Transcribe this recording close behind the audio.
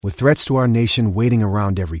With threats to our nation waiting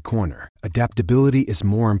around every corner, adaptability is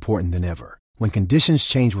more important than ever. When conditions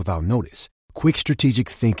change without notice, quick strategic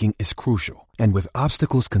thinking is crucial. And with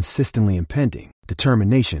obstacles consistently impending,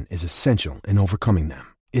 determination is essential in overcoming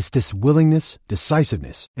them. It's this willingness,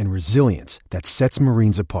 decisiveness, and resilience that sets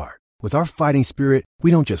Marines apart. With our fighting spirit, we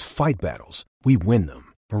don't just fight battles, we win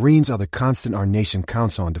them. Marines are the constant our nation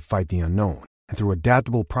counts on to fight the unknown. And through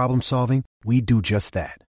adaptable problem solving, we do just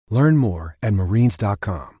that. Learn more at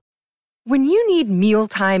marines.com. When you need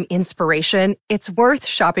mealtime inspiration, it's worth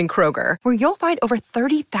shopping Kroger, where you'll find over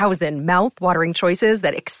 30,000 mouth-watering choices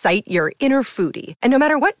that excite your inner foodie. And no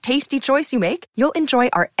matter what tasty choice you make, you'll enjoy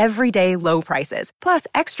our everyday low prices, plus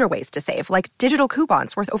extra ways to save, like digital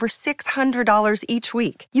coupons worth over $600 each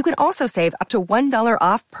week. You can also save up to $1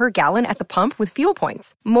 off per gallon at the pump with fuel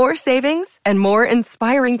points. More savings and more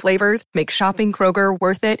inspiring flavors make shopping Kroger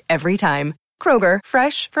worth it every time. Kroger,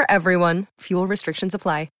 fresh for everyone. Fuel restrictions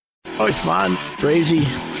apply. Oh, it's fun, crazy.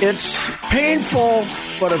 It's painful,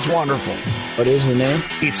 but it's wonderful. What is the name?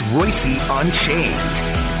 It's Royce Unchained.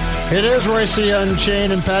 It is Royce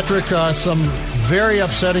Unchained, and Patrick, some very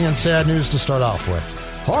upsetting and sad news to start off with.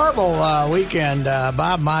 Horrible weekend.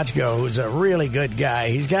 Bob Motzko, who's a really good guy.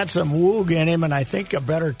 He's got some woog in him, and I think a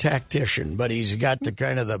better tactician, but he's got the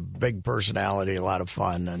kind of the big personality, a lot of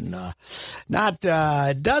fun, and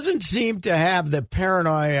doesn't seem to have the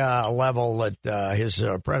paranoia level that his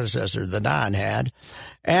predecessor, the Don, had.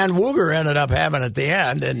 And Wooger ended up having at the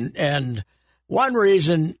end. And one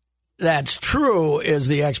reason that's true is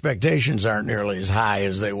the expectations aren't nearly as high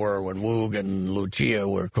as they were when Woog and Lucia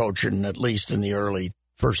were coaching, at least in the early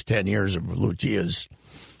first 10 years of Lucia's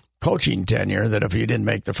coaching tenure, that if you didn't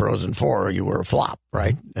make the Frozen Four, you were a flop,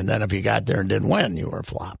 right? And then if you got there and didn't win, you were a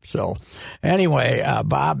flop. So anyway,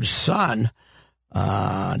 Bob's son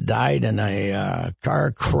died in a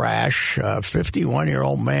car crash, a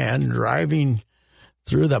 51-year-old man driving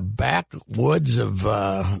through the backwoods of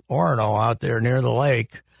Orono out there near the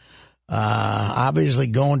lake. Obviously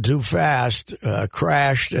going too fast,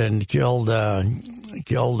 crashed and killed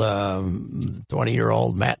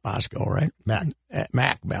 20-year-old Matt Motzko, right? Mac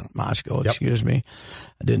Motzko, excuse me.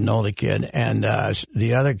 I didn't know the kid. And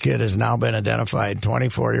the other kid has now been identified,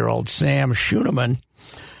 24-year-old Sam Schuneman.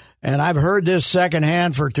 And I've heard this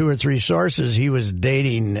secondhand for 2 or 3 sources. He was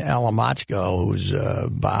dating Ella Motzko, who's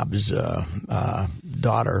Bob's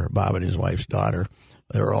daughter, Bob and his wife's daughter.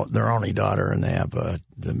 Their only daughter, and they have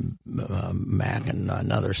Mac and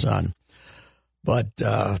another son. But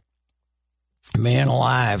man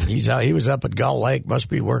alive, he was up at Gull Lake, must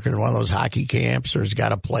be working in one of those hockey camps, or he's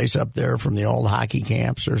got a place up there from the old hockey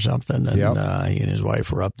camps or something. And he and his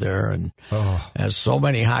wife were up there, and as so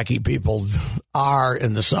many hockey people are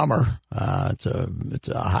in the summer, it's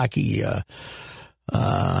a hockey.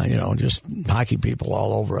 Just hockey people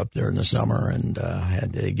all over up there in the summer, and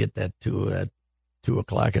had to get that 2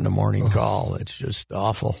 o'clock in the morning call. It's just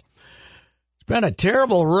awful. It's been a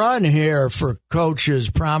terrible run here for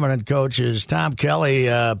coaches, prominent coaches. Tom Kelly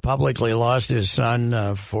publicly lost his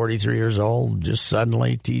son, 43 years old, just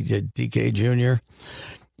suddenly, TK Jr.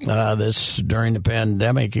 This during the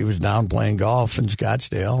pandemic, he was down playing golf in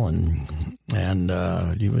Scottsdale,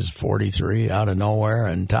 and he was 43 out of nowhere.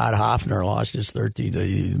 And Todd Hoffner lost his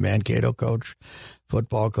the Mankato coach,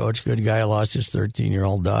 football coach, good guy, lost his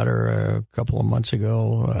 13-year-old daughter a couple of months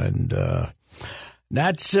ago, and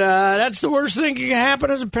that's the worst thing that can happen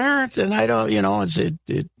as a parent. And I don't,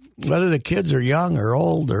 it's whether the kids are young or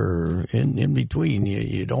old or in between,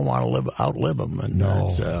 you don't want to outlive them. And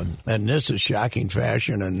and this is shocking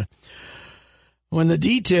fashion. And when the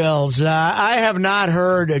details, I have not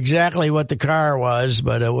heard exactly what the car was,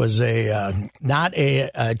 but it was not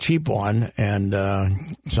a cheap one, and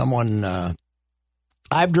someone.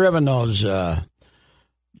 I've driven those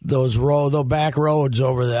back roads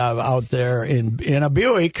out there in a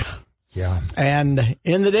Buick, and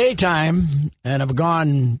in the daytime, and I've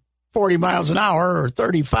gone 40 miles an hour or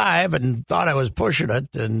 35, and thought I was pushing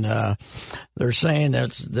it, and they're saying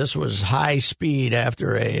that this was high speed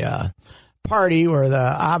after a party where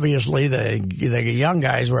obviously the young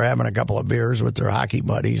guys were having a couple of beers with their hockey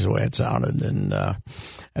buddies, the way it sounded, and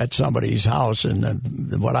at somebody's house,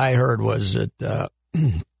 and what I heard was that.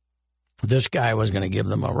 This guy was going to give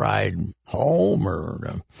them a ride home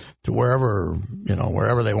or to wherever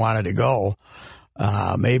they wanted to go,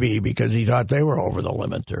 maybe because he thought they were over the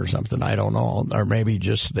limit or something. I don't know. Or maybe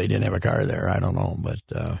just they didn't have a car there. I don't know. But,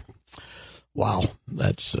 wow,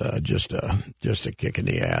 that's just a kick in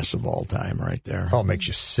the ass of all time right there. Oh, it makes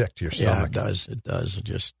you sick to your stomach. Yeah, it does. It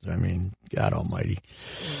does. God almighty.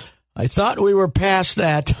 I thought we were past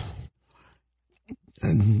that.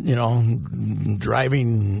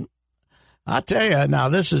 driving. I'll tell you, now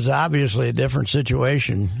this is obviously a different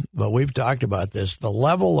situation, but we've talked about this. The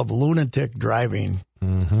level of lunatic driving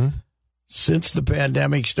since the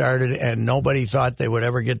pandemic started, and nobody thought they would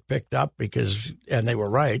ever get picked up and they were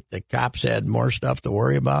right, the cops had more stuff to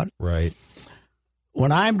worry about. Right.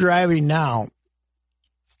 When I'm driving now,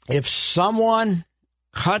 if someone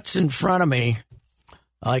cuts in front of me,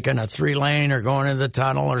 like in a 3-lane or going into the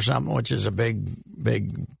tunnel or something, which is a big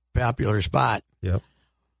popular spot, yep,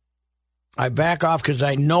 I back off because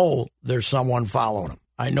I know there's someone following them.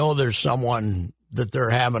 I know there's someone that they're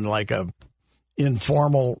having like a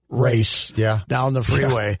informal race down the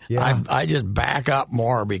freeway. Yeah. I just back up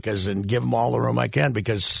more and give them all the room I can,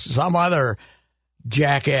 because some other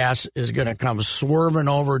jackass is going to come swerving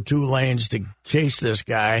over 2 lanes to chase this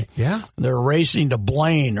guy. Yeah. They're racing to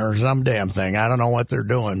Blaine or some damn thing. I don't know what they're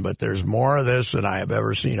doing, but there's more of this than I have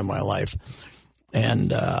ever seen in my life.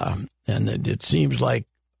 And it seems like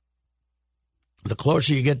the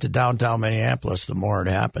closer you get to downtown Minneapolis, the more it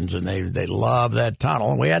happens. And they love that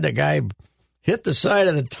tunnel. And we had the guy hit the side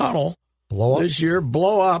of the tunnel this year,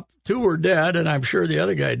 blow up. 2 were dead, and I'm sure the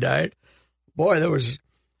other guy died. Boy, there was,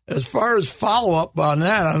 as far as follow-up on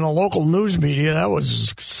that, on the local news media, that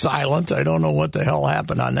was silent. I don't know what the hell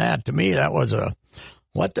happened on that. To me, that was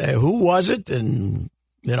who was it? And,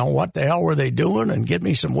 what the hell were they doing? And get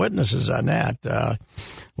me some witnesses on that.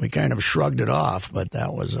 We kind of shrugged it off, but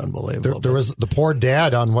that was unbelievable. There was the poor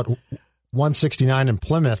dad on 169 in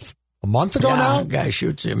Plymouth a month ago now. Guy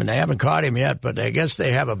shoots him, and they haven't caught him yet. But I guess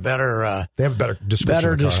they have a better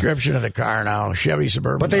description of the car now. Chevy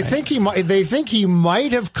Suburban. But they think he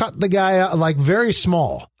might have cut the guy out, like very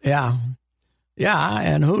small. Yeah,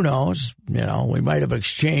 and who knows? We might have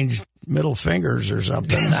exchanged middle fingers or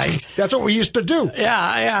something. That's what we used to do.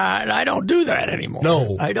 Yeah, and I don't do that anymore.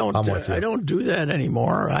 No, I don't. I don't do that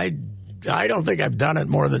anymore. I don't think I've done it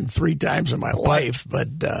more than 3 times in my life, but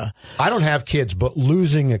I don't have kids, but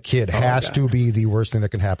losing a kid has to be the worst thing that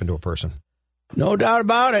can happen to a person. No doubt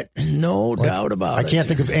about it. No doubt about it. I can't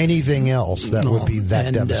think of anything else that would be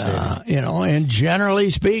that devastating. And generally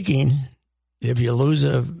speaking, if you lose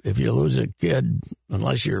a kid,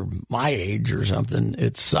 unless you're my age or something,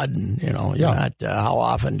 it's sudden. You're not. How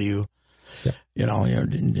often do you? You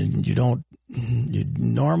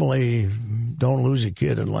normally don't lose a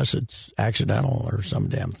kid unless it's accidental or some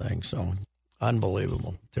damn thing. So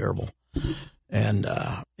unbelievable, terrible. And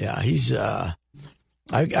he's.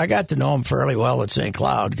 I got to know him fairly well at St.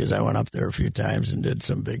 Cloud because I went up there a few times and did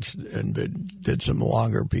some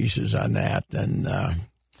longer pieces on that. And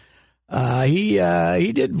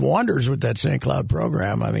he did wonders with that St. Cloud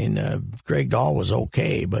program. I mean, Craig Dahl was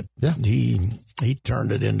okay, but he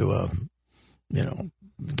turned it into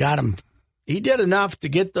got him. He did enough to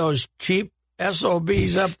get those cheap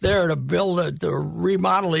SOBs up there to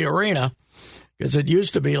remodel the arena, because it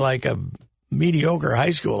used to be like a mediocre high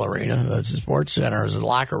school arena. The sports center is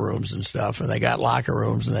locker rooms and stuff, and they got locker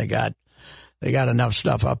rooms, and they got enough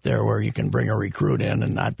stuff up there where you can bring a recruit in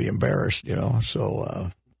and not be embarrassed.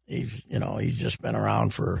 So he's just been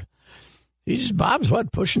around for. Bob's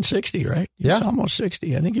pushing 60, right? Yeah, he's almost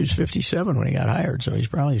 60. I think he was 57 when he got hired, so he's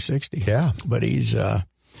probably 60. Yeah, but he's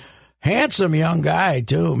handsome young guy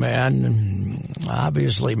too, man.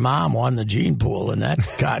 Obviously, Mom won the gene pool in that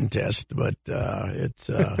contest, but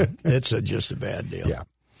it's just a bad deal. Yeah,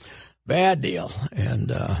 bad deal,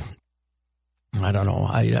 and I don't know.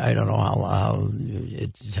 I don't know how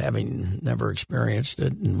it's, having never experienced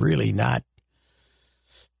it and really not.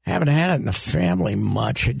 Haven't had it in the family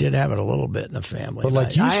much. I did have it a little bit in the family.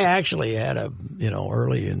 But I actually had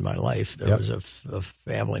early in my life, there was a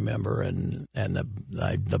family member, and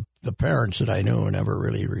the parents that I knew never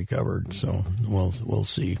really recovered. So we'll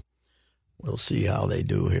see. We'll see how they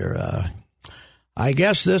do here. I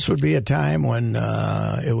guess this would be a time when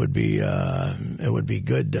it would be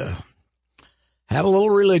good to have a little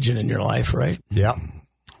religion in your life, right? Yeah.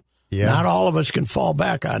 Yeah. Not all of us can fall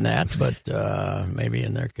back on that, but maybe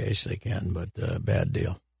in their case they can. But bad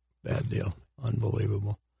deal.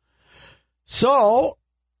 Unbelievable. So,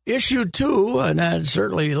 issue 2, and that's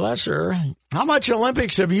certainly lesser. How much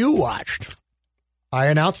Olympics have you watched? I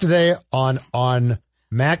announced today on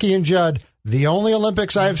Mackie and Judd, the only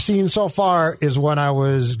Olympics I've seen so far is when I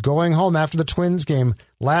was going home after the Twins game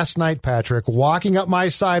last night, Patrick, walking up my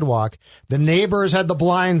sidewalk. The neighbors had the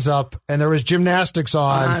blinds up, and there was gymnastics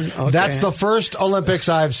on. Okay. That's the first Olympics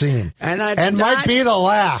I've seen. And might be the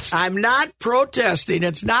last. I'm not protesting.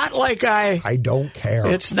 It's not like I don't care.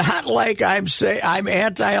 It's not like I'm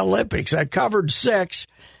anti-Olympics. I covered 6.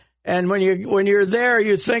 And when you're there,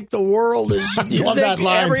 you think the world is. You love think that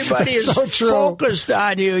line. everybody is So true. focused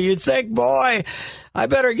on you. You think, boy, I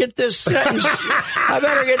better get this sentence.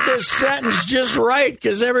 Just right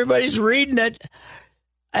because everybody's reading it.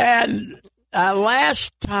 And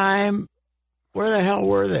last time, where the hell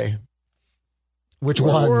were they? Which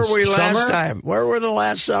Where ones? were we last Summer? time? Where were the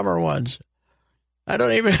last summer ones? I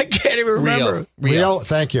can't even remember. Rio.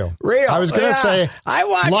 Thank you. Rio. I was going to say I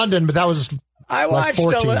watched London, but that was I like watched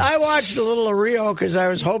 14. I watched a little of Rio because I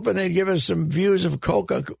was hoping they'd give us some views of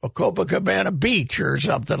Copacabana Beach or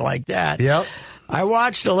something like that. Yep. I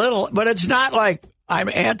watched a little, but it's not like I'm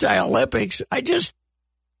anti-Olympics. I just,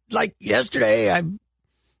 like yesterday,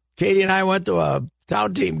 Katie and I went to a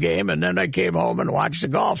town team game, and then I came home and watched the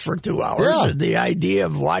golf for 2 hours. Yeah. And the idea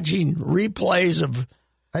of watching replays of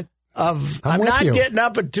I'm with not you. getting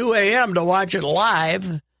up at 2 a.m. to watch it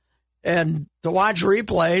live, and to watch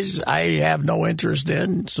replays, I have no interest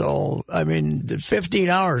in. So, I mean, the 15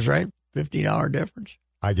 hours, right? 15-hour difference.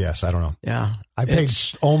 I guess. I don't know. Yeah. I paid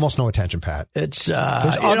almost no attention, Pat. It's There's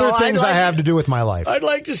other things I have to do with my life. I'd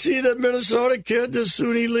like to see the Minnesota kid, the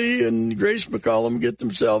Suni Lee and Grace McCollum, get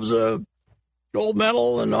themselves a gold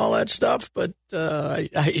medal and all that stuff. But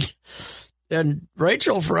and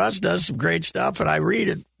Rachel for us does some great stuff, and I read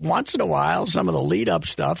it once in a while, some of the lead-up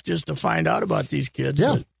stuff, just to find out about these kids.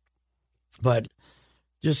 Yeah. But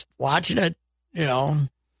just watching it,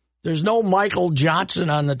 there's no Michael Johnson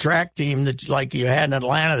on the track team that like you had in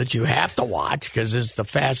Atlanta that you have to watch because it's the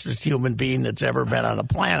fastest human being that's ever been on the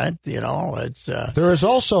planet. It's There is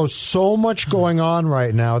also so much going on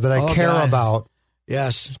right now that I care God. about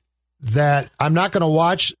yes. that I'm not going to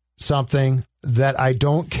watch something that I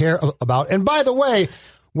don't care about. And by the way,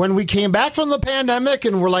 when we came back from the pandemic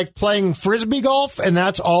and we're like playing Frisbee golf and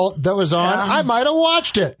that's all that was on, Yeah. I might have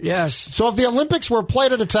watched it. Yes. So if the Olympics were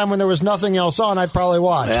played at a time when there was nothing else on, I'd probably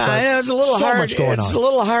watch. Yeah, But I know it's a little so hard. much going It's on. a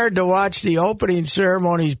little hard to watch the opening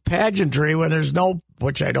ceremony's pageantry when there's no,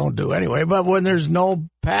 which I don't do anyway, but when there's no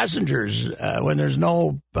passengers, when there's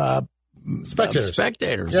no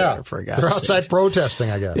spectators Yeah, there, for God's they're outside sakes.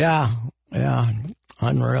 protesting, I guess. Yeah,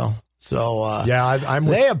 unreal. So Yeah, I'm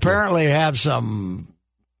with they you. apparently have some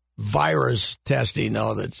virus testing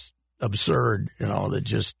though that's absurd. That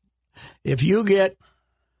just if you get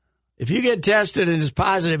tested and it's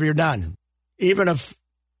positive, you're done. Even if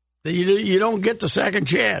you don't get the second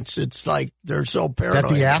chance, it's like they're so paranoid.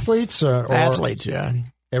 That the athletes or Athletes, yeah.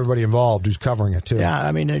 everybody involved who's covering it too. Yeah,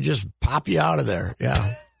 I mean, they just pop you out of there.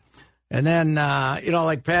 Yeah. And then,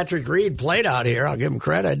 like Patrick Reed played out here. I'll give him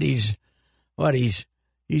credit. He's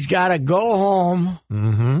got to go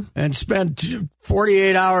home and spend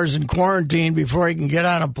 48 hours in quarantine before he can get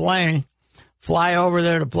on a plane, fly over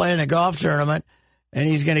there to play in a golf tournament. And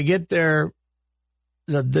he's going to get there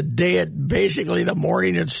the day basically the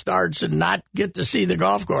morning it starts and not get to see the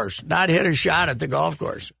golf course, not hit a shot at the golf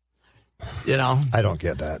course. I don't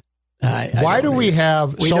get that. Why do we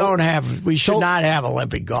have? We should not have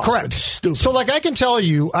Olympic golf. Correct. It's stupid. So, like, I can tell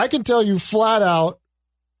you flat out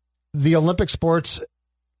the Olympic sports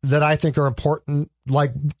that I think are important.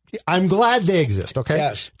 Like, I'm glad they exist. Okay.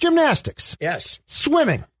 Yes. Gymnastics. Yes.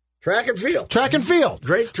 Swimming. Track and field.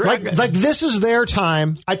 Great Great track. Like this is their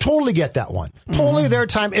time. I totally get that one. Totally their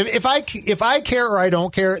time. If I care or I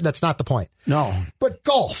don't care, that's not the point. No. But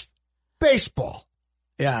golf, baseball.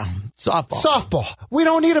 Yeah. Softball. We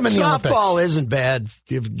don't need them in the Olympics. Softball isn't bad.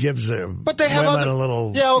 Gives the But they have women other- a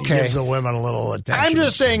little. Yeah, okay. Gives the women a little attention. I'm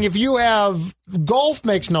just saying, if you have golf,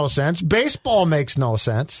 makes no sense. Baseball makes no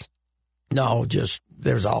sense. No, just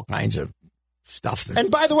there's all kinds of stuff.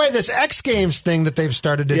 And by the way, this X Games thing that they've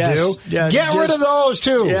started to Yes, do, yes, get rid of those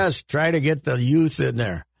too. Yes, try to get the youth in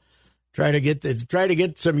there. Try to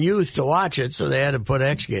get some youth to watch it, so they had to put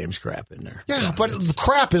X Games crap in there. Yeah, but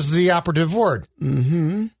crap is the operative word.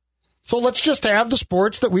 Mm-hmm. So let's just have the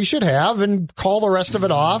sports that we should have and call the rest of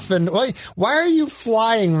it off. And why are you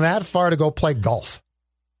flying that far to go play golf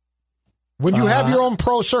when you have your own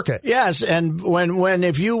pro circuit? Yes, and when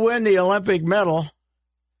if you win the Olympic medal,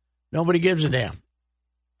 nobody gives a damn.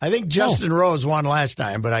 I think Justin Rose won last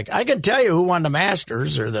time, but I can tell you who won the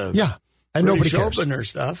Masters or the and nobody British cares. Open or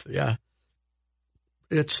stuff. Yeah,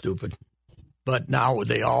 it's stupid. But now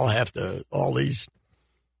they all have to, all these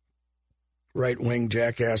right-wing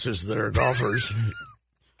jackasses that are golfers.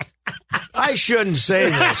 I shouldn't say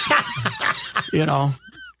this.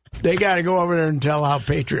 They got to go over there and tell how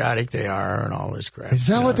patriotic they are and all this crap. Is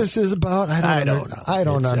that what this is about? I don't know. I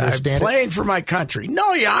don't understand. I'm playing for my country.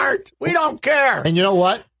 No, you aren't. We don't care. And you know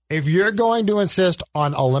what? If you're going to insist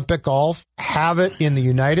on Olympic golf, have it in the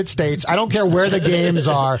United States. I don't care where the games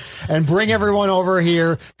are, and bring everyone over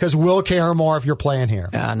here because we'll care more if you're playing here.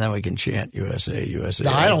 And then we can chant USA, USA.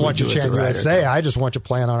 No, I don't want you to chant USA. I just want you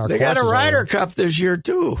playing on our courses. They got a Ryder Cup this year,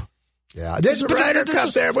 too. Yeah. There's a Ryder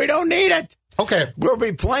Cup there. We don't need it. Okay. We'll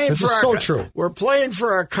be playing this for is our so true. We're playing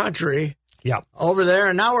for our country. Yeah. Over there,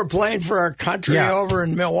 and now we're playing for our country over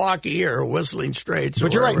in Milwaukee or Whistling Straits.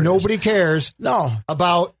 But you're right. Nobody cares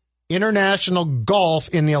about international golf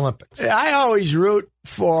in the Olympics. I always root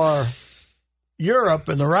for Europe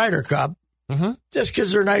in the Ryder Cup just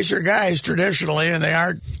because they're nicer guys traditionally, and they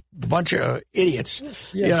aren't a bunch of idiots.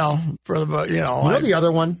 Yes. You know, the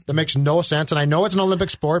other one that makes no sense, and I know it's an Olympic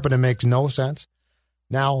sport, but it makes no sense.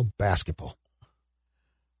 Now, basketball.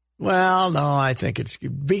 Well, no, I think it's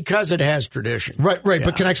because it has tradition. Right. Yeah.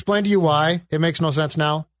 But can I explain to you why it makes no sense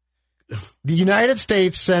now? The United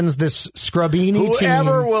States sends this scrubbini team.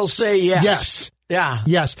 Whoever will say yes. Yes. Yeah.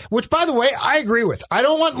 Yes. Which, by the way, I agree with. I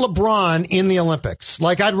don't want LeBron in the Olympics.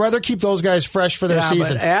 Like, I'd rather keep those guys fresh for their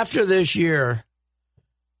season. But after this year,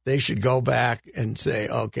 they should go back and say,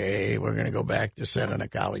 okay, we're going to go back to sending a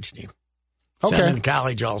college team. Okay. Sending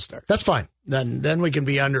college all-stars. That's fine. Then we can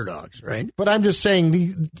be underdogs, right? But I'm just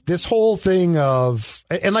saying this whole thing of,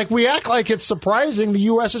 and like we act like it's surprising the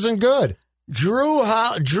U.S. isn't good. Drew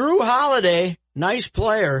Holiday, nice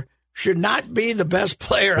player, should not be the best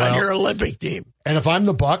player on your Olympic team. And if I'm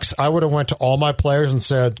the Bucks, I would have went to all my players and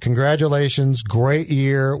said, congratulations, great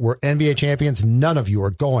year, we're NBA champions. None of you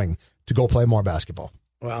are going to go play more basketball.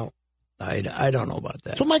 Well, I don't know about that.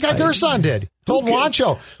 That's what my guy Gerson did. Told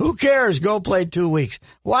Juancho. Who cares? Go play 2 weeks.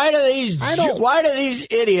 Why do these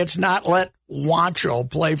idiots not let Juancho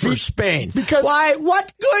play for Spain? Because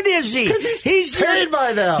what good is he? Because he's paid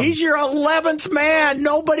by them. He's your 11th man.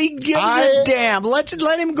 Nobody gives a damn. Let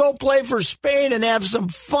him go play for Spain and have some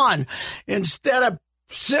fun instead of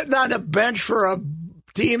sitting on the bench for a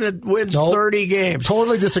team that wins 30 games.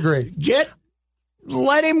 Totally disagree.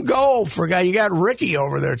 Let him go. You got Ricky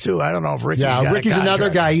over there, too. I don't know if Ricky's got a contract. Ricky's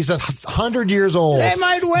another guy. He's 100 years old. They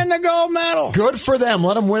might win the gold medal. Good for them.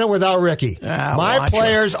 Let them win it without Ricky. My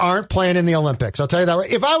players aren't playing in the Olympics. I'll tell you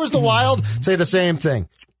that. If I was the Wild, I'd say the same thing.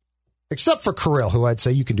 Except for Kirill, who I'd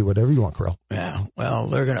say you can do whatever you want, Kirill. Yeah, well,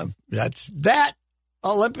 they're going to. That's that.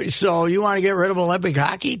 Olympic. So you want to get rid of Olympic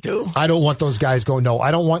hockey, too? I don't want those guys going, no. I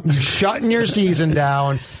don't want you shutting your season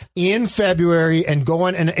down in February and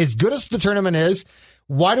going. And as good as the tournament is,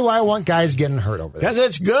 why do I want guys getting hurt over there? Because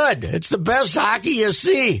it's good. It's the best hockey you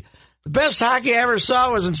see. The best hockey I ever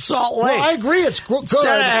saw was in Salt Lake. Well, I agree. It's good.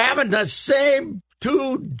 Instead of having the same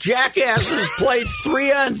two jackasses play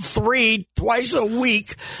 3-on-3 twice a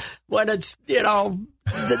week when it's,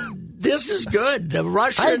 this is good. The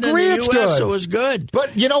Russian and the U.S. It was good.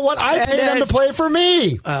 But you know what? I pay them to play for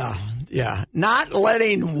me. Yeah. Not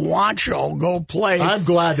letting Juancho go play. I'm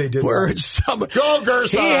glad they did that. Go,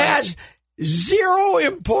 Gerson. He has zero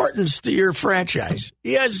importance to your franchise.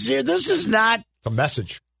 This is not. It's a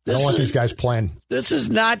message. I don't want these guys playing. This is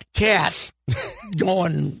not Cat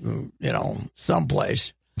going,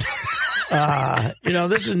 someplace.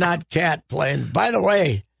 This is not Cat playing. By the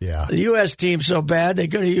way, the U.S. team's so bad they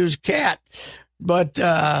could have used Cat, but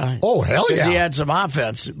hell yeah, he had some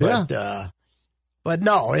offense. But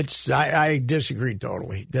no, I disagree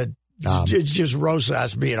totally. It's just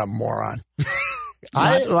Rosas being a moron.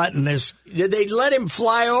 Not letting this. They let him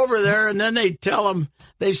fly over there, and then they tell him.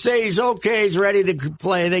 They say he's okay, he's ready to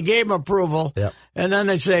play. They gave him approval, and then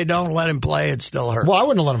they say don't let him play. It still hurts. Well, I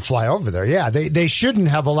wouldn't have let him fly over there. Yeah, they shouldn't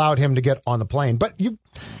have allowed him to get on the plane. But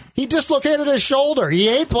he dislocated his shoulder. He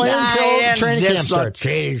ain't playing until training camp starts.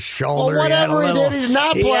 Dislocated his shoulder. Well, whatever he did, he's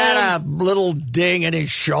not playing. He had a little ding in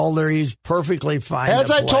his shoulder. He's perfectly fine.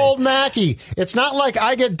 As I told Mackey, it's not like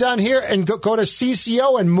I get done here and go to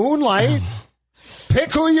CCO and Moonlight.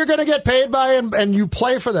 Pick who you're going to get paid by, and you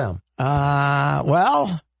play for them.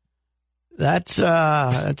 Well, that's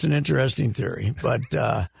an interesting theory, but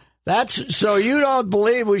that's so you don't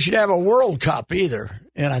believe we should have a World Cup either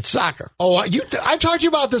in soccer. Oh, I've talked to you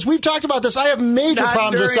about this. We've talked about this. I have major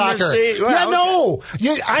problems with soccer.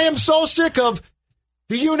 I am so sick of.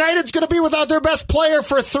 The United's going to be without their best player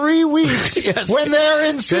for 3 weeks when they're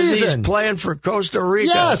in season. Because he's playing for Costa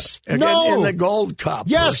Rica. Yes. In the Gold Cup.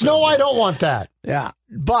 Yes. No, I don't want that. Yeah.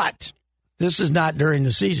 But this is not during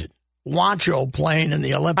the season. Juancho playing in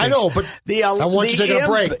the Olympics. I know, but I want you to take a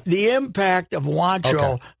break. The impact of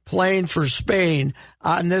Juancho playing for Spain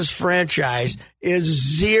on this franchise is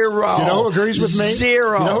zero. You know who agrees with me?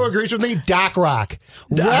 Zero. You know who agrees with me? Doc Rock.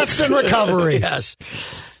 Rest and recovery. Yes.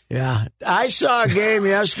 Yeah, I saw a game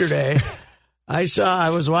yesterday. I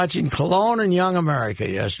was watching Cologne and Young America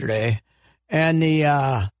yesterday, and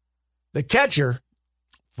the catcher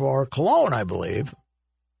for Cologne, I believe,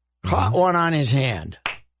 caught one on his hand.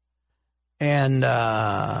 And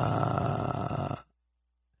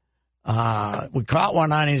we caught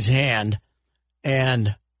one on his hand,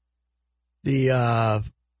 and and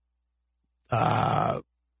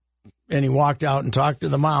he walked out and talked to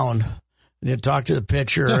the mound, and he talked to the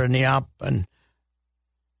pitcher and the ump, and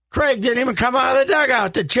Craig didn't even come out of the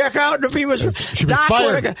dugout to check out if he was.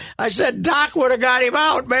 I said Doc would have got him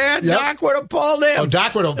out, man. Yep. Doc would have pulled him. Oh,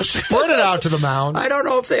 Doc would have sprinted out to the mound. I don't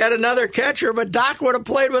know if they had another catcher, but Doc would have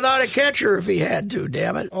played without a catcher if he had to.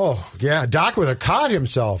 Damn it. Oh yeah, Doc would have caught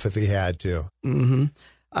himself if he had to. Mm-hmm.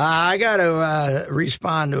 I got to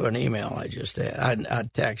respond to an email I just had. A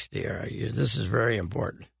text here. This is very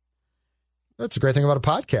important. That's a great thing about a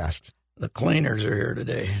podcast. The cleaners are here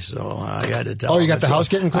today, so I had to tell them. Oh, you got the house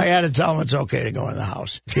getting clean? I had to tell them it's okay to go in the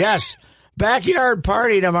house. Yes. Backyard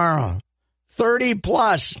party tomorrow. 30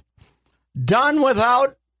 plus. Done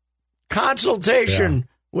without consultation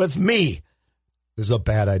with me. This is a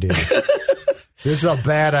bad idea. This is a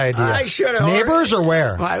bad idea. I should have. Neighbors or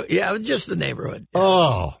where? Yeah, just the neighborhood.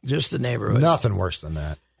 Oh. Just the neighborhood. Nothing worse than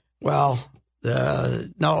that. Well,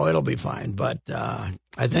 no, it'll be fine, but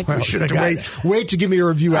I think we should have gotten... Wait to give me a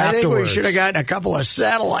review afterwards. I think we should have gotten a couple of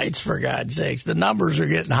satellites, for God's sakes. The numbers are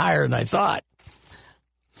getting higher than I thought.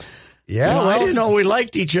 Yeah, I didn't know we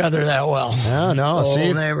liked each other that well. No.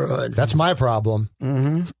 See, neighborhood. That's my problem.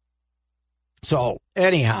 Mm-hmm. So,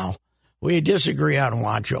 anyhow, we disagree on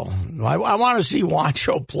Wancho. I want to see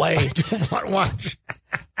Wancho play. I don't want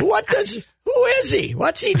Wancho. Who is he?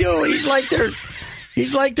 What's he do? He's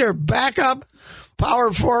like their backup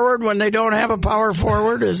power forward when they don't have a power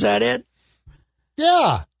forward. Is that it?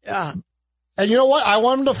 Yeah. Yeah. And you know what? I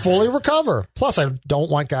want him to fully recover. Plus, I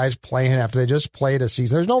don't want guys playing after they just played a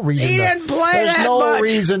season. There's no reason. He didn't play There's that no much.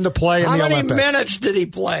 reason to play in the Olympics. How many minutes did he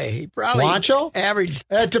play? He probably Wancho? averaged.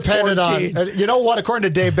 It depended 14. on. You know what? According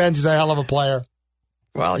to Dave Benz, he's a hell of a player.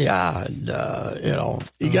 Well, yeah, and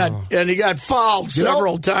he got fouled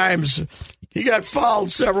several times. He got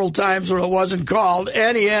fouled several times when it wasn't called,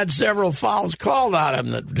 and he had several fouls called on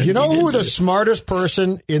him. You know who the smartest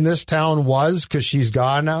person in this town was, because she's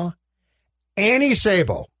gone now? Annie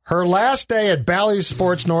Sabo. Her last day at Bally's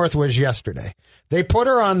Sports North was yesterday. They put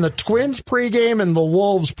her on the Twins pregame and the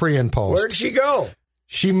Wolves pre and post. Where'd she go?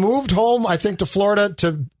 She moved home, I think, to Florida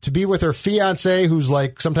to be with her fiance, who's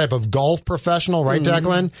like some type of golf professional, right,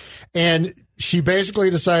 Declan? And she basically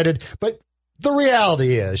decided, but the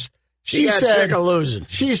reality is, She got sick of losing.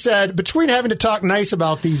 She said, between having to talk nice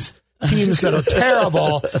about these teams that are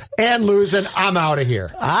terrible and losing, I'm out of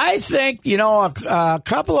here. I think, a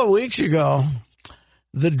couple of weeks ago,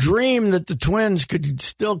 the dream that the Twins could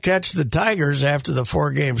still catch the Tigers after the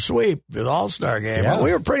 4-game sweep, the All-Star game,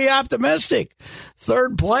 we were pretty optimistic.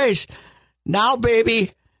 Third place. Now,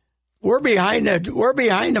 baby, we're behind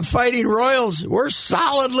the Fighting Royals. We're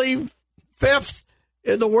solidly fifth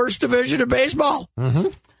in the worst division of baseball. Mm-hmm.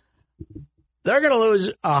 They're going to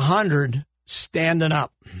lose 100 standing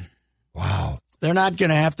up. Wow. They're not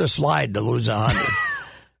going to have to slide to lose 100.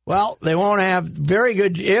 Well, they won't have very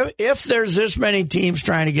good. If there's this many teams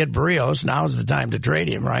trying to get Barrios, now's the time to trade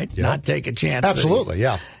him, right? Yep. Not take a chance. Absolutely,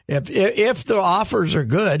 yeah. If the offers are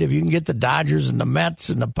good, if you can get the Dodgers and the Mets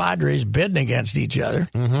and the Padres bidding against each other,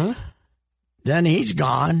 then he's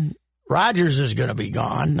gone. Rogers is going to be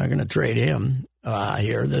gone. They're going to trade him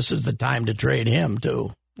here. This is the time to trade him,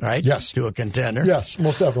 too. Right? Yes. To a contender. Yes,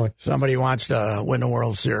 most definitely. Somebody wants to win the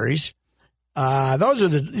World Series. Those are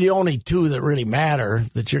the only two that really matter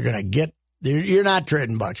that you're going to get. You're not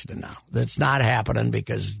trading Buxton now. That's not happening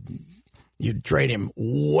because you'd trade him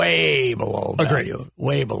way below value. Agree.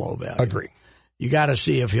 Way below value. Agree. You got to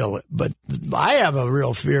see if he'll. But I have a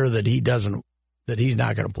real fear that he's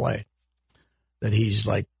not going to play. That he's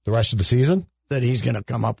like. The rest of the season? That he's going to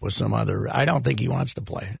come up with some other. I don't think he wants to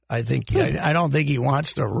play. I don't think he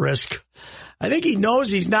wants to risk. I think he knows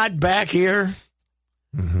he's not back here.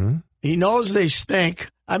 Mm-hmm. He knows they stink.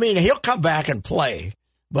 I mean, he'll come back and play,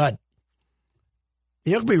 but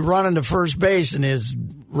he'll be running to first base and his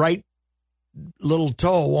right little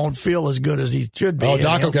toe won't feel as good as he should be. Oh,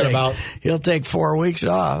 Doc will get him out. He'll take 4 weeks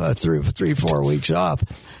off, 4 weeks off.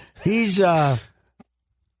 He's,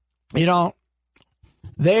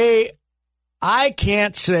 I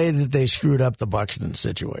can't say that they screwed up the Buxton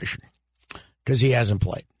situation because he hasn't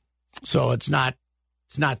played. So it's not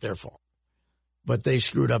their fault. But they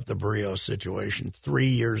screwed up the Barrios situation 3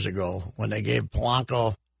 years ago when they gave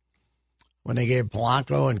Polanco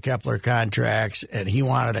and Kepler contracts, and he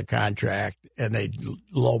wanted a contract, and they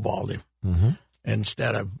lowballed him.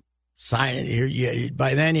 instead of signing.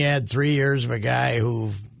 By then you had 3 years of a guy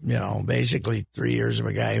who, basically 3 years of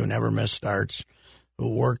a guy who never missed starts,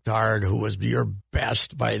 who worked hard, who was your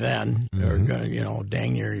best by then, or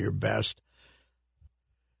dang near your best.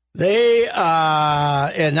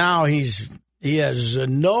 And now he has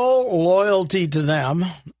no loyalty to them,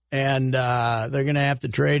 and they're going to have to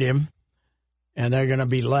trade him, and they're going to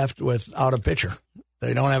be left without a pitcher.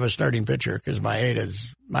 They don't have a starting pitcher because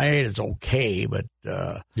Maeda's okay, but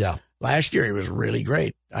last year he was really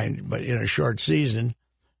great, but in a short season.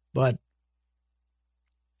 But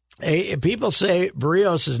people say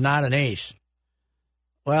Berríos is not an ace.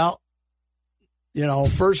 Well,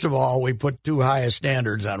 first of all, we put too high of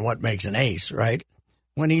standards on what makes an ace, right?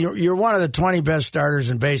 When you're one of the 20 best starters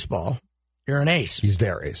in baseball, you're an ace. He's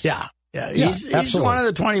their ace. Yeah. He's one of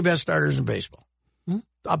the 20 best starters in baseball.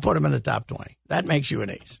 I'll put him in the top 20. That makes you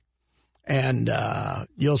an ace. And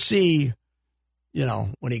you'll see,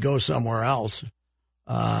 when he goes somewhere else,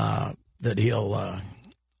 that he'll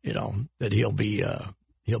be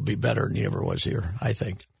better than he ever was here, I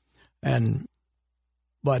think.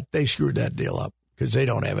 But they screwed that deal up because they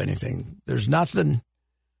don't have anything. There's nothing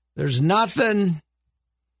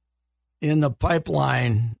in the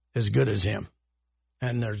pipeline as good as him.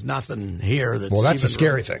 And there's nothing here that's the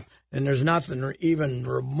scary thing. And there's nothing even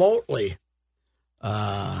remotely,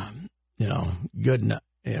 good enough.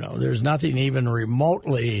 There's nothing even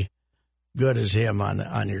remotely good as him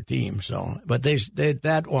on your team. So, but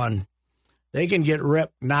that one, they can get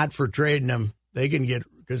ripped not for trading him. They can get,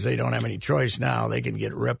 because they don't have any choice now, they can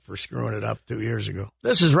get ripped for screwing it up 2 years ago.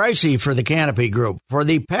 This is Ricey for the Canopy Group. For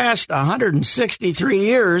the past 163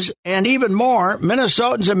 years and even more,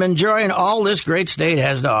 Minnesotans have been enjoying all this great state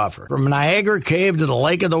has to offer. From Niagara Cave to the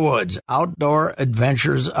Lake of the Woods, outdoor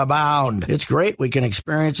adventures abound. It's great we can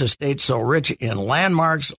experience a state so rich in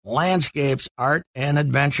landmarks, landscapes, art, and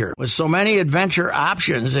adventure. With so many adventure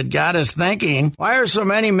options, it got us thinking, why are so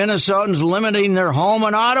many Minnesotans limiting their home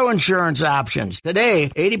and auto insurance options? Today,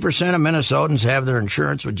 80% of Minnesotans have their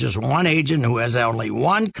insurance with just one agent who has only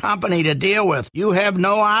one company to deal with. You have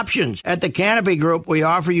no options. At the Canopy Group, we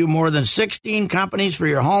offer you more than 16 companies for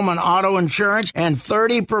your home and auto insurance and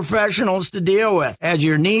 30 professionals to deal with. As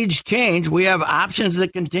your needs change, we have options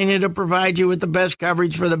that continue to provide you with the best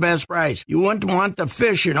coverage for the best price. You wouldn't want to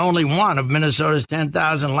fish in only one of Minnesota's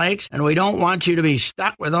 10,000 lakes, and we don't want you to be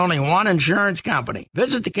stuck with only one insurance company.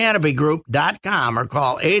 Visit thecanopygroup.com or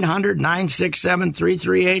call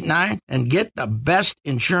 800-967-3389 and get the best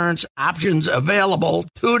insurance options available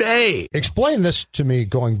today. Explain this to me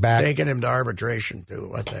going back. Taking him to arbitration, too.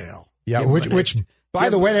 What the hell? Yeah, which by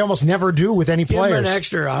the way, they almost never do with any players. Give him an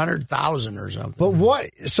extra 100,000 or something. But what?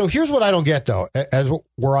 So here's what I don't get, though. As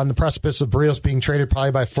we're on the precipice of Berríos being traded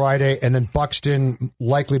probably by Friday and then Buxton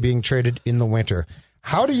likely being traded in the winter,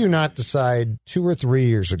 how do you not decide 2 or 3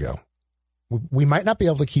 years ago, we might not be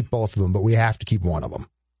able to keep both of them, but we have to keep one of them?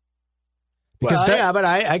 Because but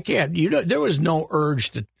I can't. There was no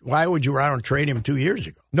urge to. Why would you rather trade him 2 years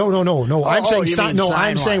ago? No.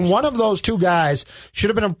 I'm saying one of those two guys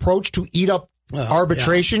should have been approached to eat up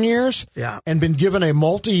arbitration years and been given a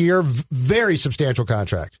multi-year, very substantial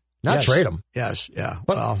contract. Not trade him. Yes, yeah.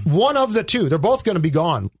 But one of the two, they're both going to be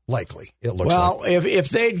gone, likely, it looks like. Well, if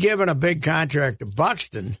they'd given a big contract to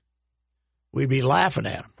Buxton, we'd be laughing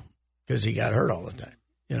at him because he got hurt all the time.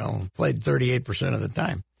 Played 38% of the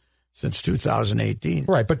time. Since 2018.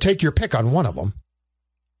 Right, but take your pick on one of them.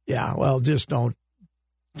 Yeah, well, just don't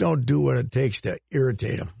do what it takes to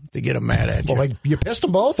irritate them, to get them mad at you. Well, you pissed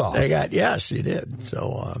them both off. Yes, you did.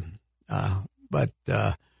 So,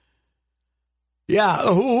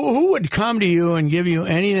 who would come to you and give you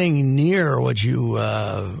anything near what you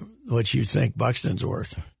think Buxton's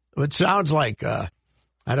worth? It sounds like, I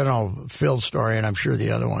don't know, Phil's story, and I'm sure the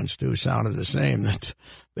other ones too sounded the same, that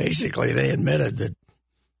basically they admitted that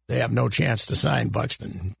they have no chance to sign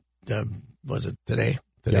Buxton. Was it today?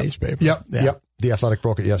 Today's paper? Yep. The Athletic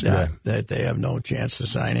broke it yesterday. That they have no chance to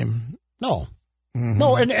sign him. No. Mm-hmm.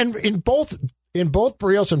 No, and in both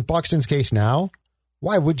Berríos and Buxton's case now,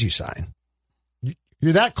 why would you sign?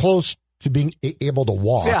 You're that close to being able to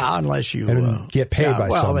walk. Yeah, unless you get paid by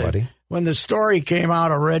somebody. When the story came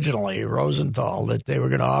out originally, Rosenthal, that they were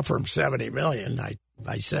going to offer him $70 million,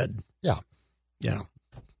 I said,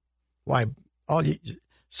 why?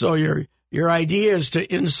 So your idea is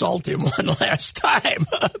to insult him one last time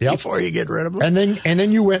before you get rid of him, and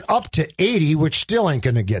then you went up to 80, which still ain't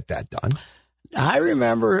going to get that done. I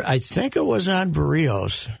remember, I think it was on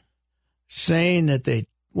Berríos, saying that they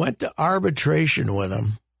went to arbitration with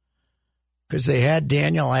him because they had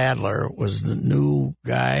Daniel Adler was the new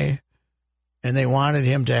guy, and they wanted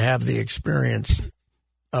him to have the experience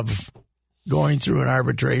of going through an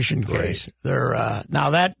arbitration case. Now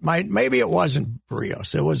that maybe it wasn't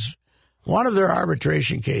Barrios. It was one of their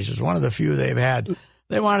arbitration cases, one of the few they've had.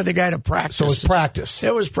 They wanted the guy to practice. So it was practice.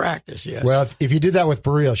 It was practice, yes. Well, if you did that with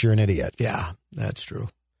Barrios, you're an idiot. Yeah, that's true.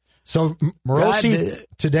 So Morosi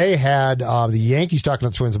today had the Yankees talking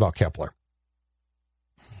to the Twins about Kepler.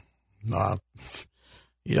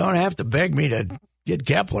 You don't have to beg me to get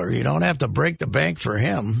Kepler. You don't have to break the bank for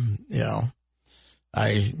him.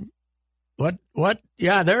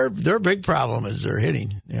 Yeah, their big problem is their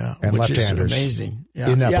hitting. Yeah, and which left-handers. is amazing. Yeah.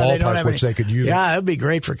 In that ballpark, which they could use. Yeah, it'd be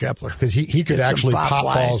great for Kepler because he could actually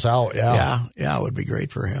pop balls out. Yeah, it would be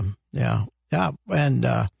great for him. Yeah, and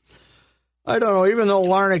I don't know. Even though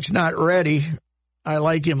Larnach's not ready, I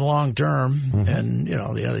like him long term, and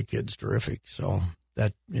the other kid's terrific. So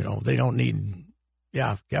that they don't need.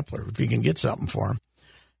 Yeah, Kepler. If you can get something for him,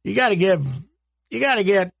 you got to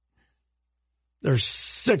get their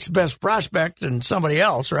sixth best prospect and somebody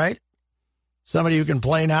else, right? Somebody who can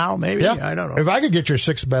play now, maybe. Yeah. I don't know. If I could get your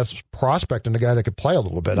sixth best prospect and a guy that could play a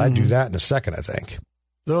little bit, I'd do that in a second. I think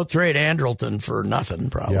they'll trade Andrelton for nothing,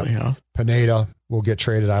 probably. Yep. Pineda will get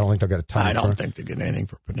traded. I don't think they'll get a ton. I don't think they'll get anything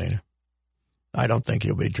for Pineda. I don't think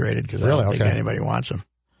he'll be traded because I don't think anybody wants him.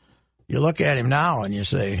 You look at him now and you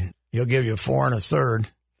say he'll give you 4 1/3,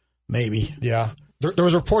 maybe. Yeah. There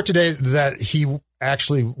was a report today that he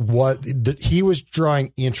was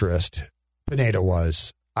drawing interest. Pineda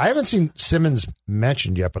was. I haven't seen Simmons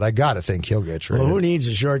mentioned yet, but I got to think he'll get traded. Well, who needs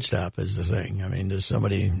a shortstop is the thing. I mean, does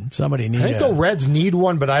somebody need? I think the Reds need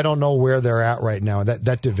one, but I don't know where they're at right now.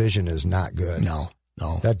 That division is not good. No.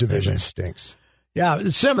 That division stinks. Yeah,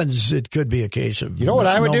 Simmons, it could be a case of what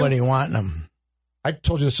I would nobody do? wanting him. I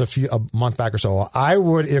told you this a month back or so. I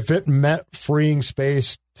would, if it meant freeing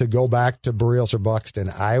space to go back to Barrios or Buxton,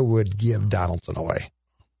 I would give Donaldson away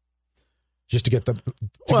just to get the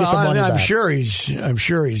money back. I'm sure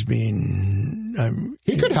he's being.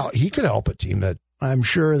 He could help a team that. I'm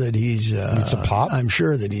sure that he's needs a pop. I'm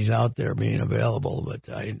sure that he's out there being available,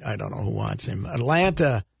 but I don't know who wants him.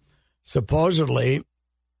 Atlanta supposedly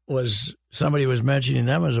somebody was mentioning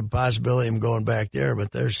them as a possibility of him going back there,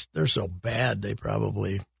 but they're so bad they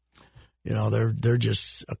probably, they're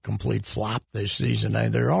just a complete flop this season.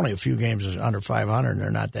 There are only a few games under 500, and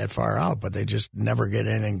they're not that far out, but they just never get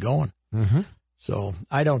anything going. Mm-hmm. So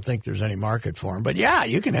I don't think there's any market for him. But yeah,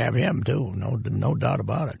 you can have him too, no doubt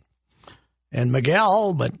about it. And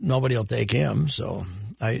Miguel, but nobody will take him. So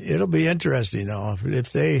it'll be interesting though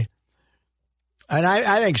if they. And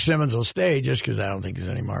I think Simmons will stay just because I don't think there's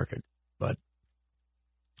any market. But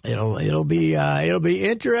it'll be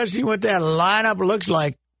interesting what that lineup looks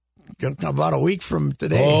like about a week from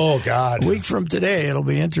today. Oh God! A week from today, it'll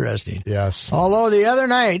be interesting. Yes. Although the other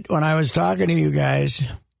night when I was talking to you guys,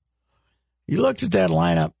 you looked at that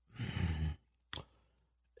lineup,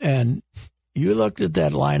 and you looked at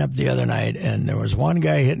that lineup the other night, and there was one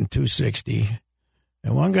guy hitting 260.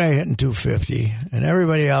 And one guy hitting 250, and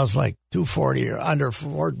everybody else like 240 or under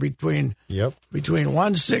 4 between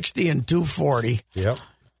 160 and 240. Yep.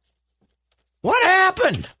 What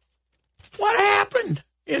happened? What happened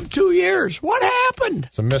in 2 years? What happened?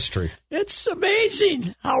 It's a mystery. It's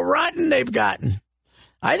amazing how rotten they've gotten.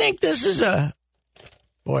 I think this is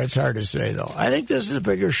it's hard to say though. I think this is a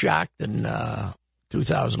bigger shock than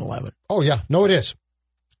 2011. Oh yeah, no, it is.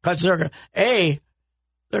 Because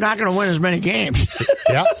they're not going to win as many games.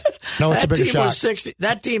 Yeah. No, it's a big shot.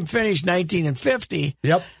 That team finished 19-50.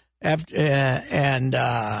 Yep. And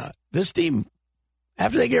this team,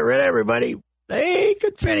 after they get rid of everybody, they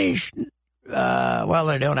could finish. They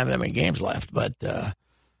don't have that many games left, but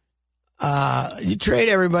you trade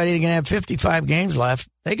everybody, they're going to have 55 games left.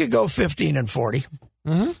 They could go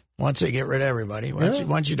 15-40 once they get rid of everybody.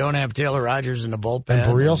 Once you don't have Taylor Rogers in the bullpen. And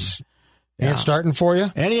Barrios ain't starting for you.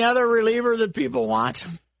 Any other reliever that people want?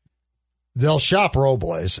 They'll shop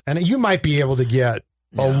Robles, and you might be able to get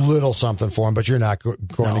a little something for him, but you're not going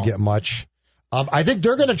to get much. I think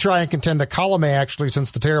they're going to try and contend that Colome, actually,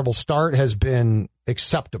 since the terrible start, has been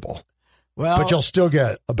acceptable. Well, but you'll still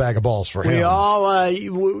get a bag of balls for him. We all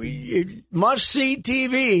must-see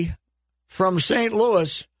TV from St.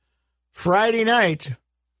 Louis Friday night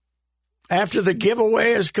after the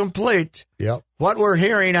giveaway is complete. Yep. What we're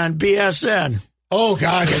hearing on BSN. Oh,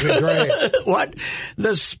 God, it'll be great. What?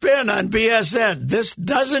 The spin on BSN. This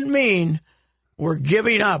doesn't mean we're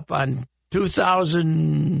giving up on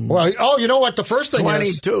 2000. Well, you know what? The first thing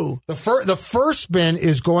 22. is the first spin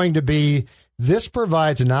is going to be this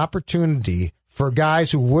provides an opportunity for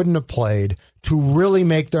guys who wouldn't have played to really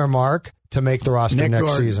make their mark to make the roster Nick next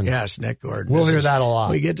Gordon. season. Yes, Nick Gordon. We'll hear that a lot.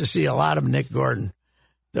 We get to see a lot of Nick Gordon.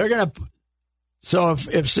 They're going to. So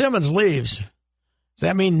if Simmons leaves, does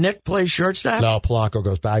that mean Nick plays shortstop? No, Polanco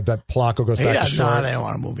goes back. I bet Polanco goes back to short. No, they don't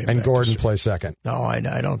want to move him. And Gordon plays second. No, I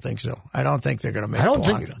don't think so. I don't think they're going to make. I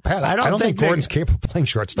don't think Gordon's capable of playing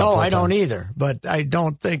shortstop. No, I don't either. But I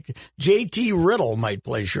don't think JT Riddle might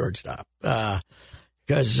play shortstop.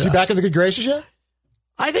 Is he back in the good graces yet?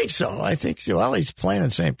 I think so. Well, he's playing in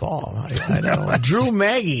St. Paul. I know. Drew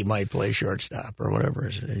Maggie might play shortstop or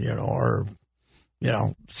whatever,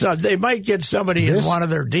 So they might get somebody in one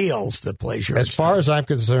of their deals to play shortstop. As far as I'm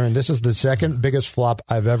concerned, this is the second biggest flop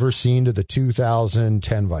I've ever seen to the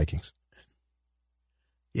 2010 Vikings.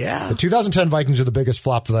 Yeah. The 2010 Vikings are the biggest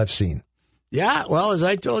flop that I've seen. Yeah. Well, as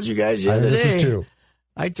I told you guys the other day. This is two.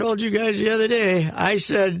 I told you guys the other day, I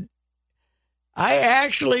said, I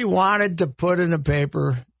actually wanted to put in the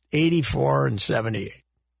paper 84 and 78,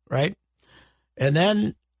 right? And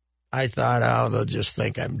then I thought, they'll just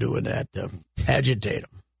think I'm doing that to agitate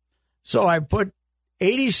them. So I put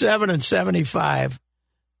 87 and 75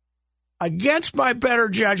 against my better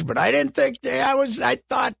judgment. I didn't think I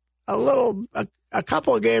thought a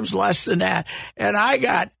couple of games less than that. And I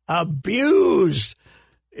got abused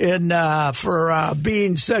for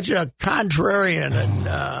being such a contrarian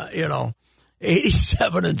and,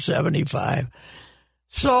 87 and 75.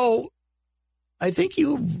 So I think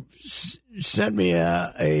you sent me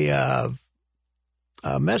a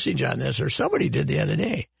message on this, or somebody did the other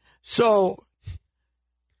day. So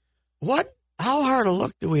how hard a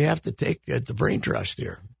look do we have to take at the Brain Trust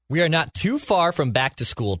here? We are not too far from back to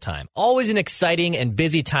school time. Always an exciting and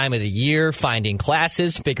busy time of the year, finding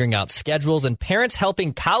classes, figuring out schedules, and parents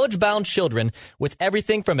helping college-bound children with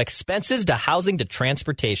everything from expenses to housing to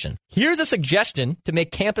transportation. Here's a suggestion to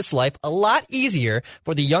make campus life a lot easier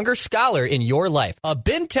for the younger scholar in your life. A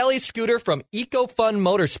Bintelli scooter from EcoFun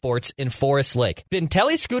Motorsports in Forest Lake.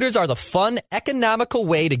 Bintelli scooters are the fun, economical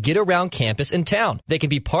way to get around campus and town. They can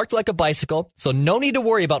be parked like a bicycle, so no need to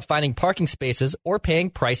worry about finding parking spaces or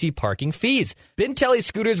paying pricey parking fees. Bintelli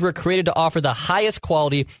scooters were created to offer the highest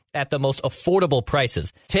quality at the most affordable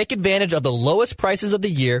prices. Take advantage of the lowest prices of the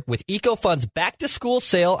year with EcoFun's back-to-school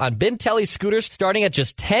sale on Bintelli scooters starting at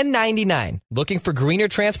just $10.99. Looking for greener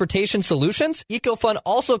transportation solutions? EcoFun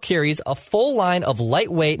also carries a full line of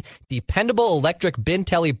lightweight, dependable electric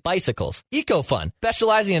Bintelli bicycles. EcoFun,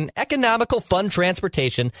 specializing in economical, fun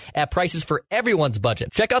transportation at prices for everyone's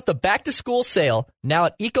budget. Check out the back-to-school sale now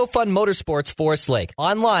at EcoFun Motorsports Forest Lake.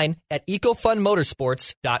 Online at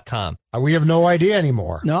EcoFunMotorsports.com. We have no idea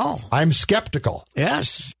anymore. No. I'm skeptical.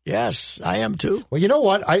 Yes, I am too. Well, you know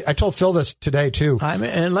what? I told Phil this today too.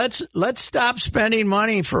 And let's stop spending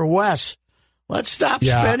money for Wes. Let's stop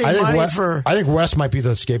spending money for. I think Wes might be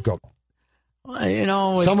the scapegoat.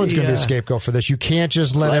 Someone's going to be a scapegoat for this. You can't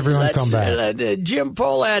just let everyone come back. Jim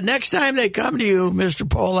Polad, next time they come to you, Mr.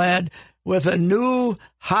 Polad, with a new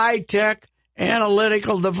high-tech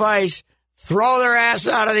analytical device, throw their ass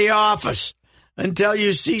out of the office until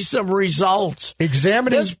you see some results.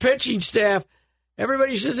 Examining this pitching staff,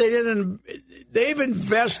 everybody says they've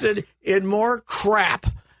invested in more crap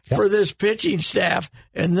for this pitching staff,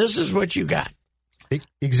 and this is what you got.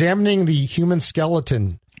 Examining the human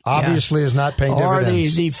skeleton obviously is not paying dividends.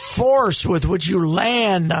 Or the force with which you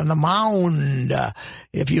land on the mound.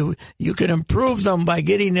 If you can improve them by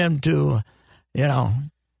getting them to,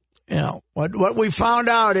 what we found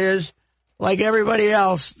out is, like everybody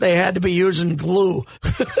else, they had to be using glue.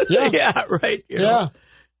 Yeah, right.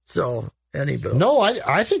 So, anyway. No,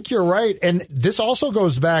 I think you're right. And this also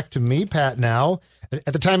goes back to me, Pat, now. At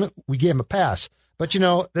the time, we gave him a pass. But,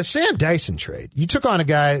 the Sam Dyson trade, you took on a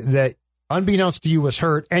guy that, unbeknownst to you, was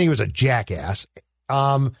hurt, and he was a jackass.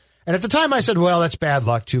 And at the time, I said, well, that's bad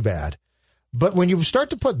luck, too bad. But when you start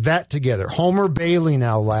to put that together, Homer Bailey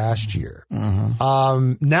now last year,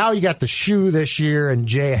 now you got the Shoe this year and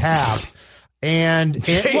Jay Happ. And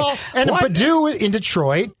Purdue in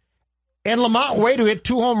Detroit, and Lamont Wade, who hit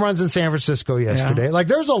 2 home runs in San Francisco yesterday. Like,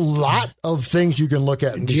 there's a lot of things you can look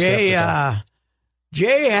at and be skeptical.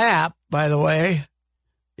 Jay Happ, by the way,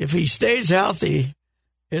 if he stays healthy,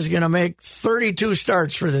 is going to make 32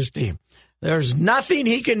 starts for this team. There's nothing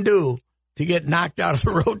he can do to get knocked out of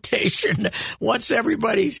the rotation. Once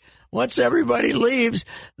everybody leaves,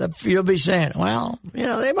 you'll be saying, well,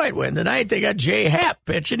 they might win tonight. They got Jay Happ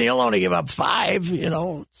pitching. He'll only give up 5,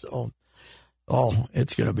 So,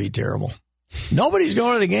 it's going to be terrible. Nobody's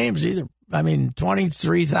going to the games either. I mean,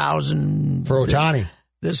 23,000 for Ohtani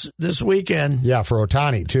this weekend. Yeah, for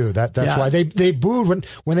Ohtani too. That's why they booed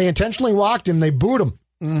when they intentionally walked him. They booed him.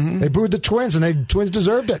 Mm-hmm. They booed the Twins, and the Twins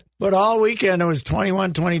deserved it. But all weekend it was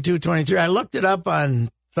 21, 22, 23. I looked it up on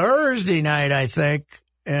Thursday night, I think,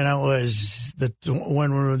 and it was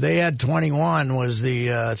when they had 21 was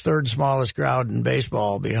the third smallest crowd in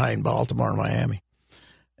baseball behind Baltimore and Miami.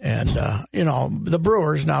 And, the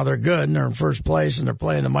Brewers, now they're good, and they're in first place, and they're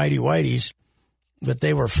playing the Mighty Whiteys, but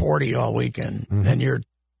they were 40 all weekend. Mm-hmm. And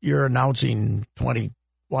you're announcing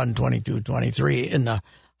 21, 22, 23 in the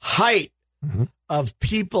height of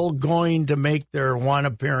people going to make their one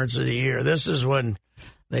appearance of the year. This is when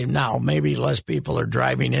maybe less people are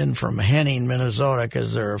driving in from Henning, Minnesota,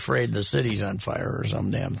 because they're afraid the city's on fire or some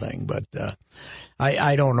damn thing. But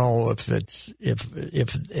I don't know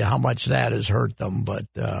if how much that has hurt them. But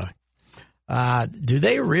do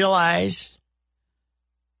they realize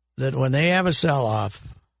that when they have a sell-off,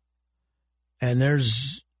 and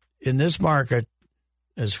there's in this market,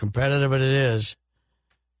 as competitive as it is,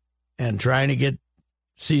 and trying to get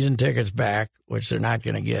season tickets back, which they're not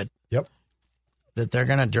going to get. Yep. That they're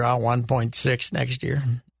going to draw 1.6 next year.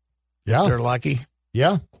 Yeah. If they're lucky.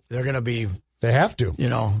 Yeah. They're going to be. They have to.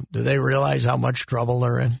 Do they realize how much trouble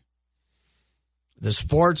they're in? The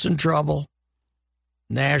sport's in trouble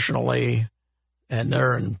nationally, and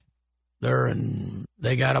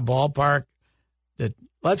they got a ballpark that,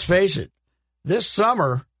 let's face it, this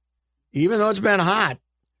summer, even though it's been hot,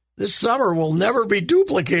 this summer will never be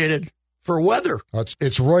duplicated for weather.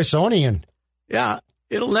 It's Roysonian. Yeah,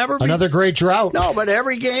 it'll never be. Another great drought. No, but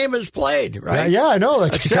every game is played, right? Yeah, I know.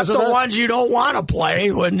 Except the ones you don't want to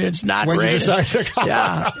play when it's not raining. You decide to come.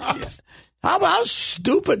 Yeah. How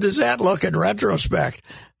stupid does that look in retrospect?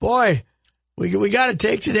 Boy, we got to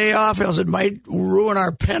take today off, else it might ruin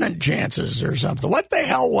our pennant chances or something. What the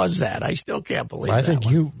hell was that? I still can't believe I think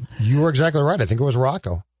you were exactly right. I think it was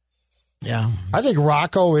Rocco. Yeah. I think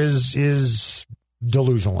Rocco is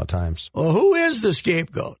delusional at times. Well, who is the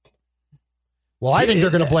scapegoat? Well, I think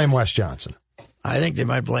they're going to blame Wes Johnson. I think they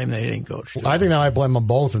might blame the hitting coach, too. I think they might blame them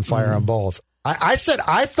both and fire them both. I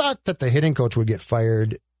thought that the hitting coach would get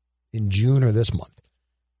fired in June or this month.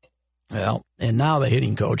 Well, and now the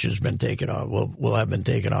hitting coach has been taken off. Will have been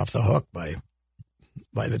taken off the hook by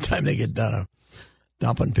the time they get done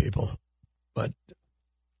dumping people. But,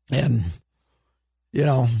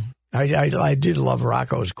 I did love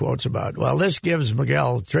Rocco's quotes about, this gives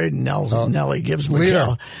Miguel, trading Nelly, gives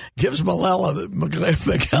Miguel, gives Miguel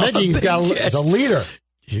Mickey got the leader.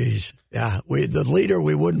 Jeez. Yeah. The leader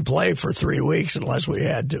we wouldn't play for 3 weeks unless we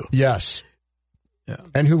had to. Yes. Yeah.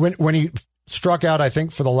 And who, when he struck out, I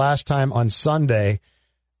think, for the last time on Sunday,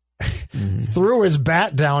 threw his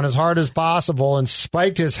bat down as hard as possible and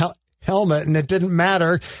spiked his helmet, and it didn't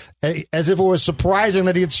matter, as if it was surprising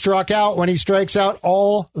that he had struck out when he strikes out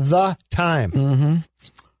all the time. Mm-hmm.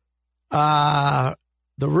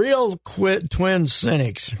 The real twin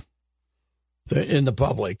cynics in the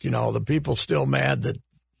public, the people still mad that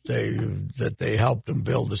they helped them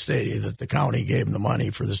build the stadium, that the county gave them the money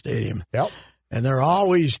for the stadium. Yep. And they're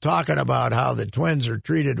always talking about how the Twins are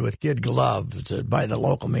treated with kid gloves by the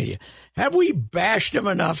local media. Have we bashed them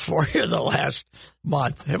enough for you the last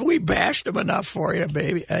month? Have we bashed them enough for you,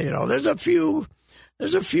 baby? There's a few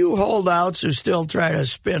holdouts who still try to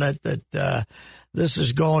spin it that this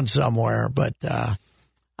is going somewhere. But I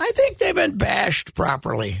think they've been bashed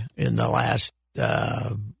properly in the last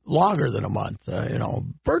longer than a month.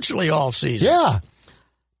 Virtually all season. Yeah,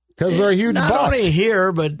 because they're a huge bust. Not only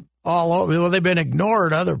here, but all over. Well, they've been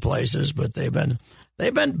ignored other places, but they've been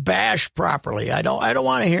bashed properly. I don't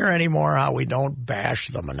want to hear anymore how we don't bash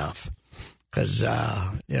them enough, because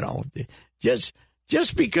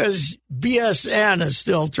just because BSN is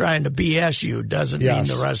still trying to BS you doesn't mean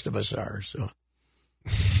the rest of us are. So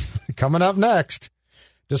coming up next,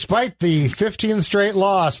 despite the 15th straight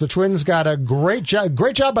loss, the Twins got a great job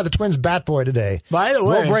by the Twins bat boy today. By the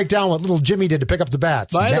way, we'll break down what little Jimmy did to pick up the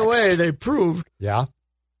bats. By the way, they proved. Yeah.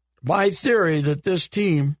 My theory that this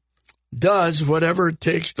team does whatever it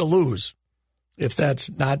takes to lose. If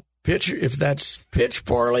that's pitch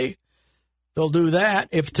poorly, they'll do that.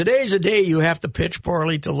 If today's a day you have to pitch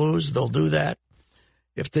poorly to lose, they'll do that.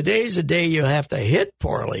 If today's a day you have to hit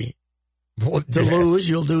poorly to lose,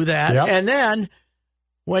 you'll do that. Yep. And then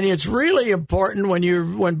when it's really important,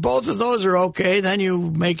 when both of those are okay, then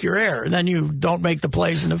you make your error. Then you don't make the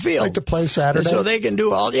plays in the field. Like the play Saturday. So they can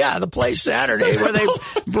do the play Saturday where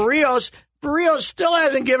Barrios still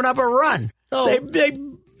hasn't given up a run. Oh.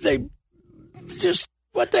 They just,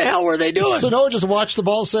 what the hell were they doing? Sano just watched the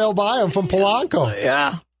ball sail by him from Polanco.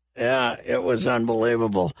 Yeah, it was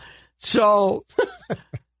unbelievable. So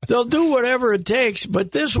they'll do whatever it takes,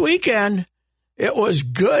 but this weekend it was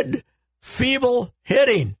good, feeble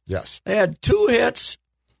hitting. Yes. They had 2 hits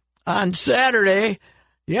on Saturday.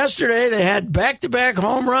 Yesterday, they had back-to-back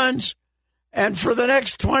home runs, and for the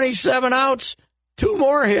next 27 outs, 2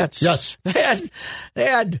 more hits. Yes. They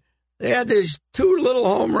had these 2 little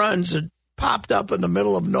home runs that popped up in the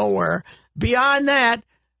middle of nowhere. Beyond that,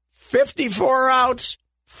 54 outs,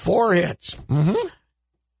 4 hits. Mm-hmm.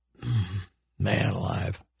 Man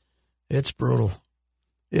alive. It's brutal.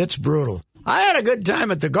 It's brutal. I had a good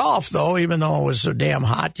time at the golf, though, even though it was so damn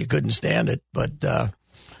hot you couldn't stand it. But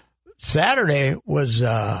Saturday was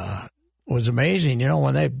amazing. You know,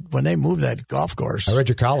 when they moved that golf course. I read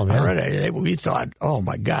your column. Yeah. I read it. We thought, oh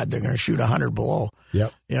my God, they're going to shoot 100 below.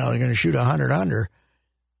 Yep. You know, they're going to shoot 100 under.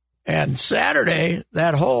 And Saturday,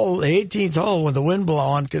 that hole, the 18th hole, with the wind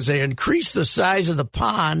blowing, because they increased the size of the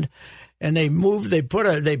pond, and they put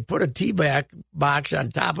a tee box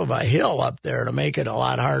on top of a hill up there to make it a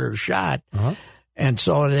lot harder shot. Uh-huh. And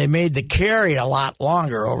so they made the carry a lot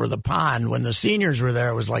longer over the pond. When the seniors were there,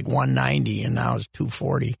 it was like 190, and now it's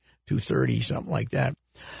 240, 230, something like that.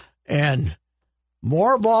 And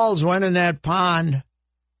more balls went in that pond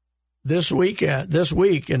this week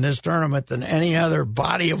in this tournament than any other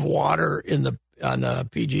body of water on the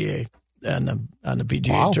PGA on the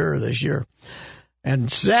PGA Tour this year.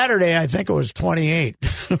 And Saturday, I think it was 28,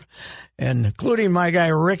 and including my guy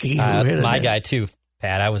Ricky, who hit it. My guy too,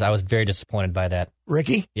 Pat. I was very disappointed by that.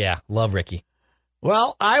 Ricky? Yeah, love Ricky.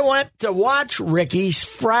 Well, I went to watch Ricky's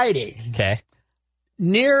Friday. Okay.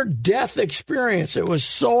 Near-death experience. It was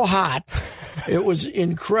so hot. It was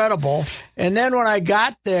incredible. And then when I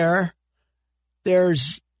got there,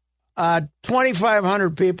 there's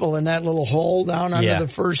 2,500 people in that little hole down under the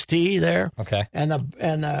first tee there. Okay. And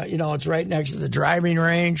it's right next to the driving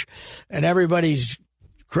range, and everybody's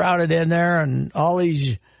crowded in there, and all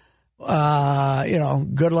these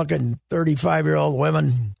good-looking 35-year-old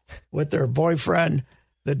women with their boyfriend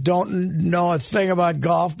that don't know a thing about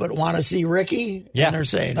golf but want to see Ricky. Yeah. And they're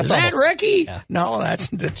saying, That's is that Ricky? Yeah. No, that's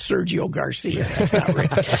Sergio Garcia. That's not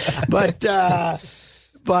Ricky.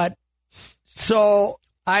 But so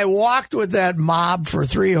I walked with that mob for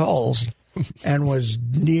 3 holes and was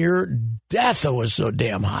near death. It was so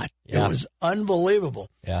damn hot. Yeah. It was unbelievable.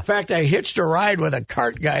 Yeah. In fact, I hitched a ride with a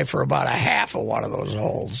cart guy for about a half of one of those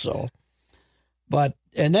holes. So,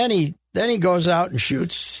 and then he goes out and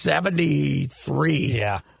shoots 73.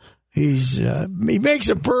 Yeah. He makes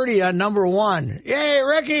a birdie on number 1. Yay,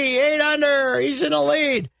 Ricky, 8 under. He's in the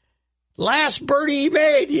lead. Last birdie he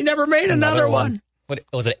made. He never made another one. What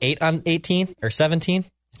was it? 8 on 18 or 17?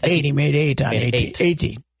 8. He made 8 on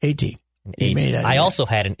 18. 18. He made I also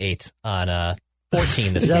had an 8 on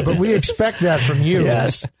 14 this Yeah, week. but we expect that from you.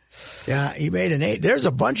 Yes. Yeah, he made an 8. There's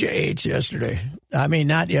a bunch of 8s yesterday. I mean,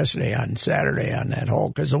 not yesterday, on Saturday on that hole,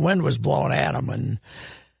 because the wind was blowing at them, and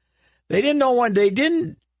they didn't know when. They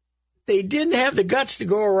didn't have the guts to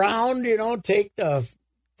go around. Take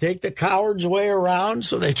the coward's way around.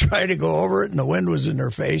 So they tried to go over it, and the wind was in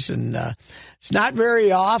their face. And it's not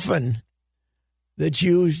very often that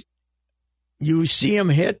you see them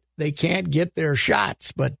hit. They can't get their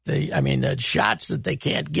shots, but the shots that they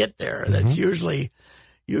can't get there. Mm-hmm. That's usually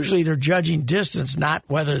they're judging distance, not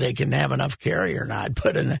whether they can have enough carry or not.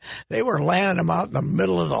 But they were landing them out in the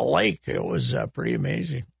middle of the lake. It was pretty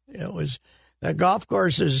amazing. It was, that golf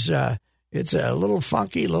course is it's a little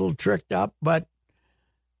funky, a little tricked up, but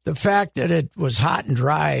the fact that it was hot and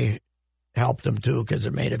dry helped them too, because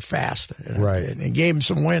it made it fast. Right. It gave them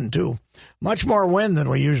some wind too. Much more wind than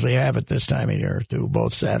we usually have at this time of year too,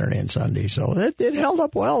 both Saturday and Sunday. So it held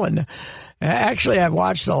up well. And actually, I've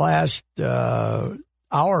watched the last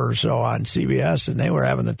hour or so on CBS, and they were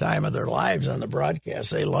having the time of their lives on the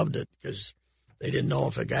broadcast. They loved it because they didn't know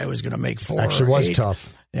if a guy was going to make 4 Actually, or 8. was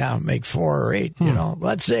tough. Yeah, make 4 or 8.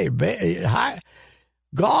 Let's say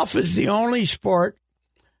golf is the only sport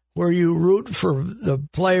where you root for the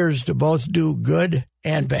players to both do good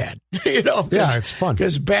and bad. Yeah, it's fun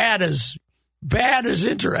because bad is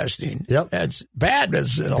interesting. Yep, it's bad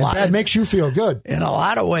is bad makes you feel good. In a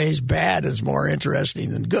lot of ways, bad is more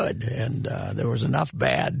interesting than good, and there was enough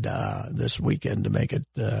bad this weekend to make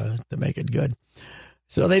it good.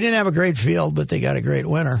 So they didn't have a great field, but they got a great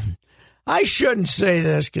winner. I shouldn't say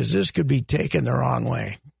this because this could be taken the wrong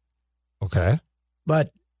way. Okay,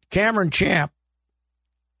 but Cameron Champ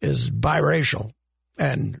is biracial,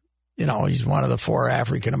 and he's one of the 4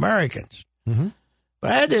 African Americans. Mm-hmm.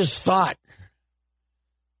 But I had this thought: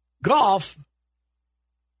 golf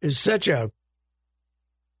is such a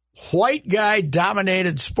white guy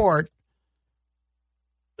dominated sport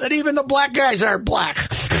that even the black guys aren't black.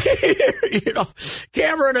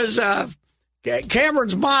 Cameron's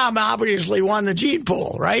mom obviously won the gene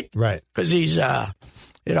pool, right? Right. Because he's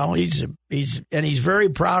You know, he's very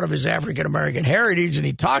proud of his African American heritage, and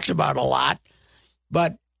he talks about it a lot.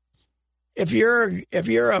 But if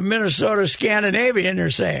you're a Minnesota Scandinavian,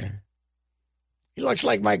 you're saying, he looks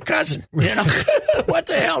like my cousin. You know, what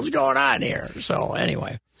the hell's going on here? So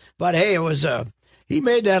anyway, but hey, it was he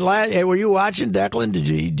made that last. Hey, were you watching, Declan?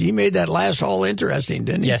 He made that last hole interesting,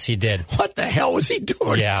 didn't he? Yes, he did. What the hell was he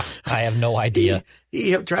doing? Yeah, I have no idea.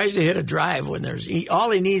 He tries to hit a drive when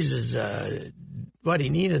all he needs is he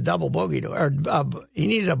needed a double bogey he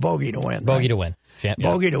needed a bogey to win. Bogey to win.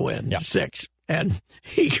 Bogey to win. Yep. 6. And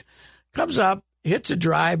he comes up, hits a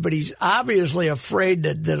drive, but he's obviously afraid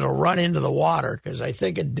that it'll run into the water, because I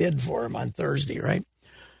think it did for him on Thursday, right?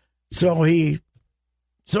 So he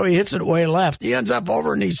hits it way left. He ends up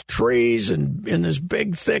over in these trees and in this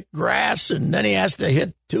big, thick grass, and then he has to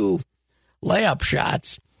hit 2 layup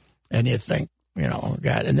shots. And you think, you know,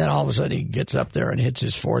 God, and then all of a sudden he gets up there and hits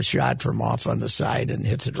his 4th shot from off on the side and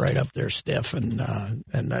hits it right up there stiff, and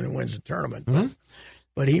then wins the tournament. Mm-hmm.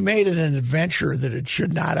 But he made it an adventure that it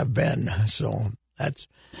should not have been. So that's,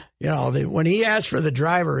 you know, when he asked for the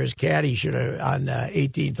driver, his caddy should have, on the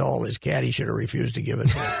 18th hole, his caddy should have refused to give it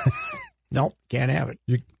to him. Nope, can't have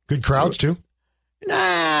it. Good crowds, too?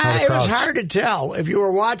 Nah, it was hard to tell. If you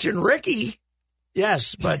were watching Ricky,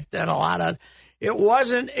 yes, but then it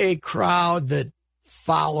wasn't a crowd that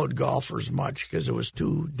followed golfers much because it was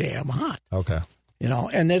too damn hot. Okay. You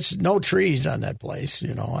know, and there's no trees on that place,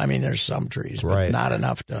 you know. I mean, there's some trees, but not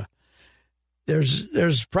enough to.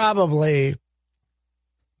 There's probably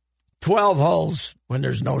 12 holes when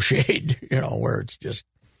there's no shade, you know, where it's just,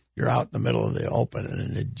 you're out in the middle of the open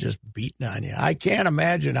and it's just beating on you. I can't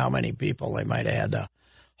imagine how many people they might have had to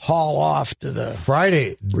haul off to the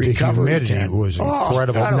Friday. The humidity was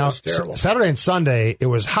incredible. God, now, it was terrible. Saturday and Sunday, it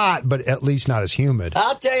was hot, but at least not as humid.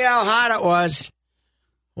 I'll tell you how hot it was.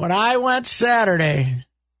 When I went Saturday,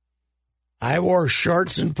 I wore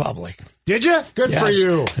shorts in public. Did you? Good for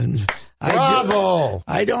you. And Bravo.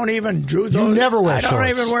 I don't even do those. You never wear shorts. I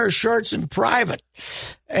don't even wear shorts in private.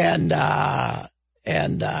 And I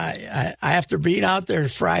after being out there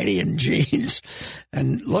Friday in jeans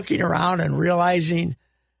and looking around and realizing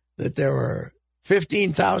that there were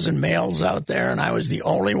 15,000 males out there and I was the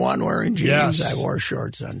only one wearing jeans, yes. I wore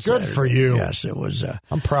shorts on Saturday. Good for you. Yes, it was.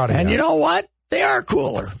 I'm proud of you. And you know what? They are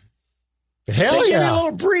cooler. Hell they yeah. give you a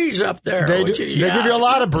little breeze up there. They give you a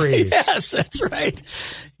lot of breeze. Yes, that's right.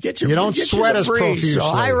 You don't sweat as profusely. So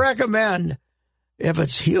I recommend, if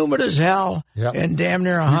it's humid as hell and damn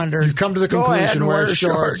near 100, you come to the conclusion, go ahead and wear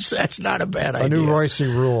shorts. That's not a bad idea. A new Royce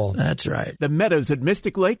rule. That's right. The Meadows at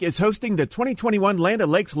Mystic Lake is hosting the 2021 Land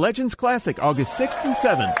O'Lakes Legends Classic August 6th and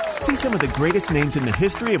 7th. See some of the greatest names in the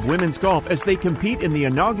history of women's golf as they compete in the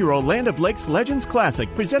inaugural Land O'Lakes Legends Classic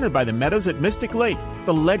presented by the Meadows at Mystic Lake.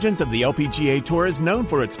 The Legends of the LPGA Tour is known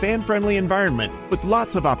for its fan-friendly environment, with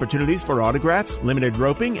lots of opportunities for autographs, limited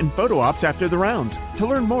roping, and photo ops after the rounds. To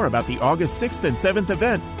learn more about the August 6th and 7th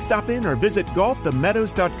event, stop in or visit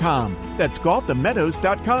golfthemeadows.com. That's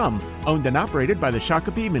golfthemeadows.com. Owned and operated by the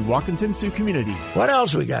Shakopee Milwaukeeton Sioux community. What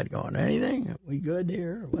else we got going? Anything? Are we good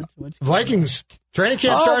here? What's Vikings training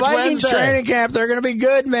camp starts Vikings Wednesday. Training camp. They're going to be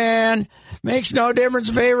good, man. Makes no difference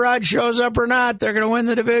if A-Rod shows up or not. They're going to win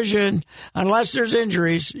the division unless there's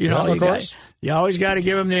injuries. You know, you always got to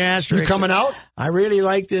give them the asterisk. You coming out? I really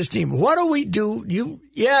like this team. What do we do?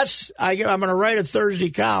 I'm going to write a Thursday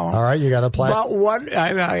column. All right, you got to apply. But what?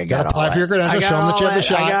 I got to apply for your credentials. Show them that you have the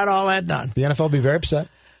shot. I got all that done. The NFL will be very upset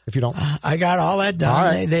if you don't. I got all that done. All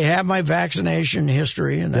right. They have my vaccination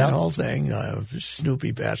history and that whole thing.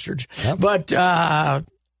 Snoopy bastards. Yep. But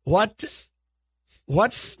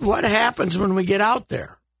what happens when we get out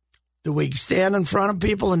there? Do we stand in front of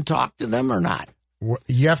people and talk to them or not?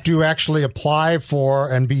 You have to actually apply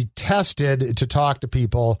for and be tested to talk to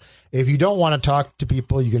people. If you don't want to talk to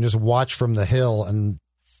people, you can just watch from the hill and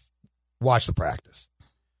watch the practice.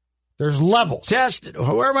 There's levels. Tested.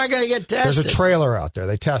 Where am I going to get tested? There's a trailer out there.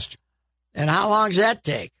 They test you. And how long does that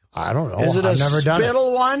take? I don't know. Is it I've never done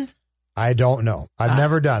spittle one? I don't know. I've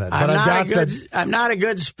never done it. But I'm not a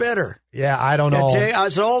good spitter. Yeah, I don't know.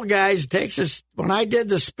 Us old guys, takes us. When I did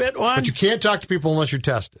the spit one. But you can't talk to people unless you're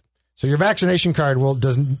tested. So your vaccination card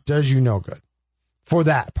does you no good for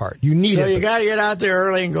that part. You need it. So you got to get out there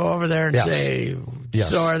early and go over there and say,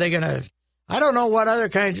 so are they going to, I don't know what other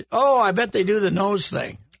kinds. I bet they do the nose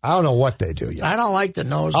thing. I don't know what they do yet. I don't like the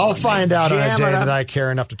nose I'll one. find out on a day that I care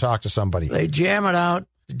enough to talk to somebody. They jam it out,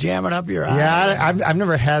 jam it up your eye. Yeah, I've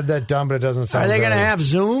never had that done, but it doesn't sound Are they going to very... have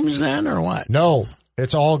Zooms then or what? No,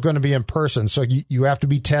 it's all going to be in person. So you have to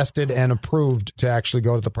be tested and approved to actually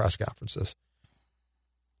go to the press conferences.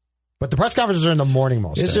 But the press conferences are in the morning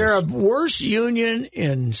most days. Is there a worse union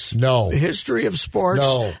in history of sports?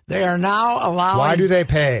 No. They are now allowing... Why do they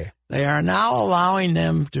pay? They are now allowing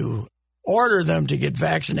them to order them to get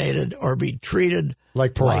vaccinated or be treated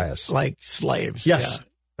like pariahs. Like slaves. Yes.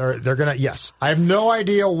 Yeah. They're going to, yes. I have no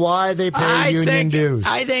idea why they pay union dues.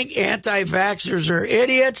 I think anti-vaxxers are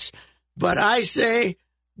idiots, but I say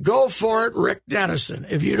go for it, Rick Dennison.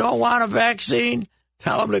 If you don't want a vaccine,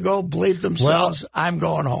 tell them to go bleep themselves. Well, I'm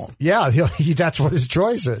going home. Yeah, that's what his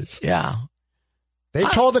choice is. Yeah. They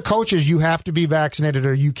told the coaches you have to be vaccinated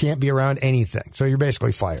or you can't be around anything. So you're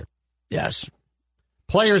basically fired. Yes.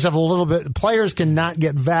 Players players cannot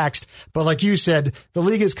get vaxxed, but like you said, the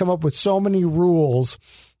league has come up with so many rules,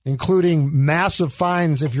 including massive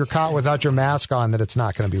fines if you're caught without your mask on, that it's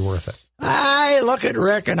not going to be worth it. I look at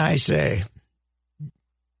Rick and I say,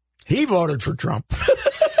 he voted for Trump.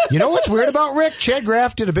 You know what's weird about Rick? Chad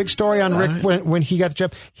Graff did a big story on Rick when he got the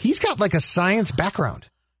job. He's got like a science background.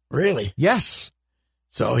 Really? Yes.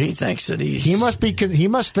 So he thinks that he must think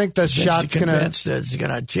the shot's going to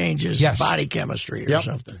change his body chemistry or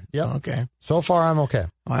something. Yep. Okay. So far, I'm okay.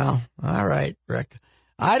 Well, all right, Rick.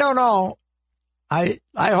 I don't know. I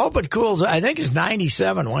hope it cools. I think it's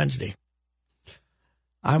 97 Wednesday.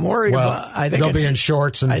 I'm worried about. I think they'll be in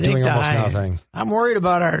shorts and doing almost nothing. I'm worried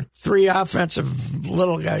about our three offensive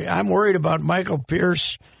little guys. I'm worried about Michael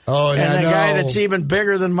Pierce. Oh, yeah, and the guy that's even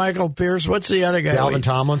bigger than Michael Pierce. What's the other guy? Dalvin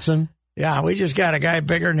Tomlinson. Yeah, we just got a guy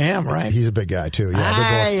bigger than him, right? He's a big guy too.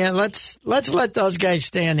 Yeah, let's let those guys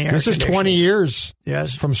stand here. This is 20 years.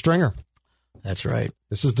 Yes, from Stringer. That's right.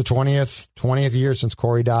 This is the 20th year since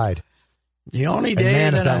Corey died. The only day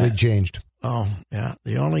that league changed. Oh yeah,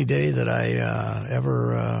 the only day that I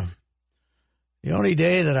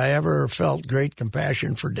ever felt great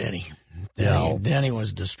compassion for Denny. Denny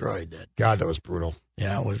was destroyed. God, that was brutal.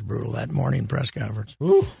 Yeah, it was brutal. That morning press conference.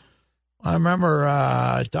 Ooh. I remember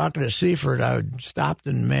talking to Seifert. I stopped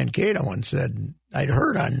in Mankato and said I'd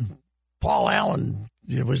heard on Paul Allen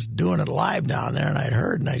was doing it live down there, and I'd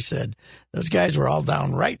heard, and I said those guys were all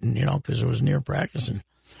down writing, because it was near practice. And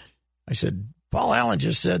I said Paul Allen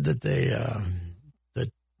just said that they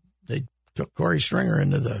took Corey Stringer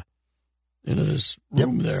into this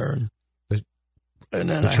room there, and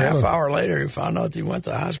then a half hour later he found out he went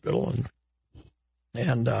to the hospital,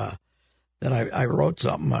 and then I wrote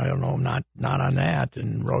something, I don't know, not on that,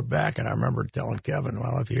 and wrote back, and I remember telling Kevin,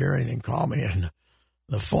 well, if you hear anything, call me. And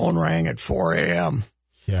the phone rang at 4 a.m.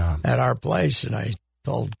 At our place, and I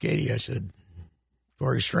told Katie, I said,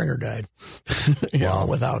 Corey Stringer died.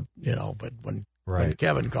 Without, but when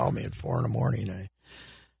Kevin called me at 4 in the morning,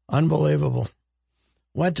 unbelievable.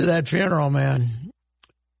 Went to that funeral, man.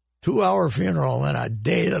 2-hour funeral, and a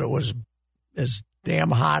day that it was as damn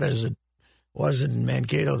hot as it was in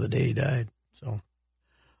Mankato the day he died. So,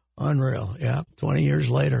 unreal. Yeah, 20 years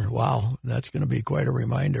later. Wow, that's going to be quite a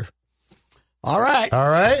reminder. All right.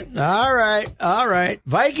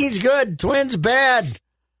 Vikings good, Twins bad.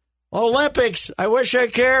 Olympics, I wish I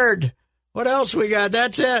cared. What else we got?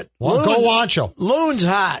 That's it. Well, go Wancho. Loon's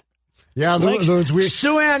hot. Yeah, Loon's weird.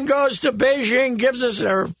 Suan goes to Beijing,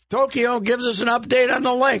 Tokyo gives us an update on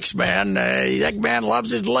the Lynx, man. That man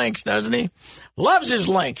loves his Lynx, doesn't he? Loves his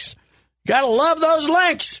Lynx. Got to love those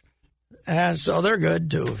Lynx. And so they're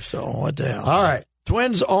good, too. So what the hell? All right.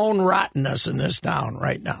 Twins own rottenness in this town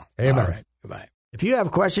right now. Amen. All right. Goodbye. If you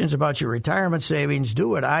have questions about your retirement savings, do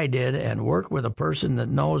what I did and work with a person that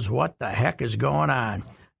knows what the heck is going on.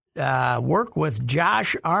 Work with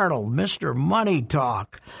Josh Arnold, Mr. Money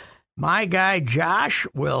Talk. My guy Josh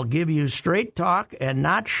will give you straight talk and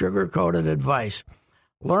not sugar-coated advice.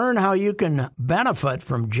 Learn how you can benefit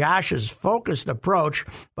from Josh's focused approach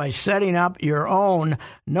by setting up your own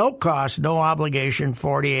no-cost, no-obligation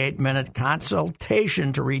 48-minute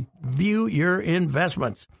consultation to review your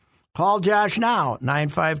investments. Call Josh now,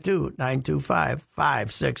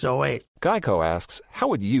 952-925-5608. Geico asks, how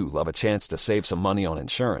would you love a chance to save some money on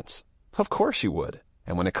insurance? Of course you would.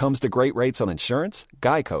 And when it comes to great rates on insurance,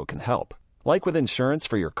 Geico can help. Like with insurance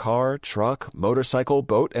for your car, truck, motorcycle,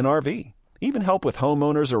 boat, and RV. Even help with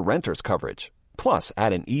homeowners or renters coverage. Plus,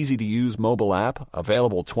 add an easy-to-use mobile app,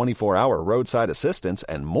 available 24-hour roadside assistance,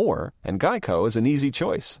 and more, and Geico is an easy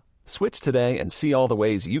choice. Switch today and see all the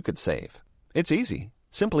ways you could save. It's easy.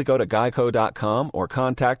 Simply go to geico.com or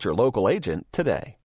contact your local agent today.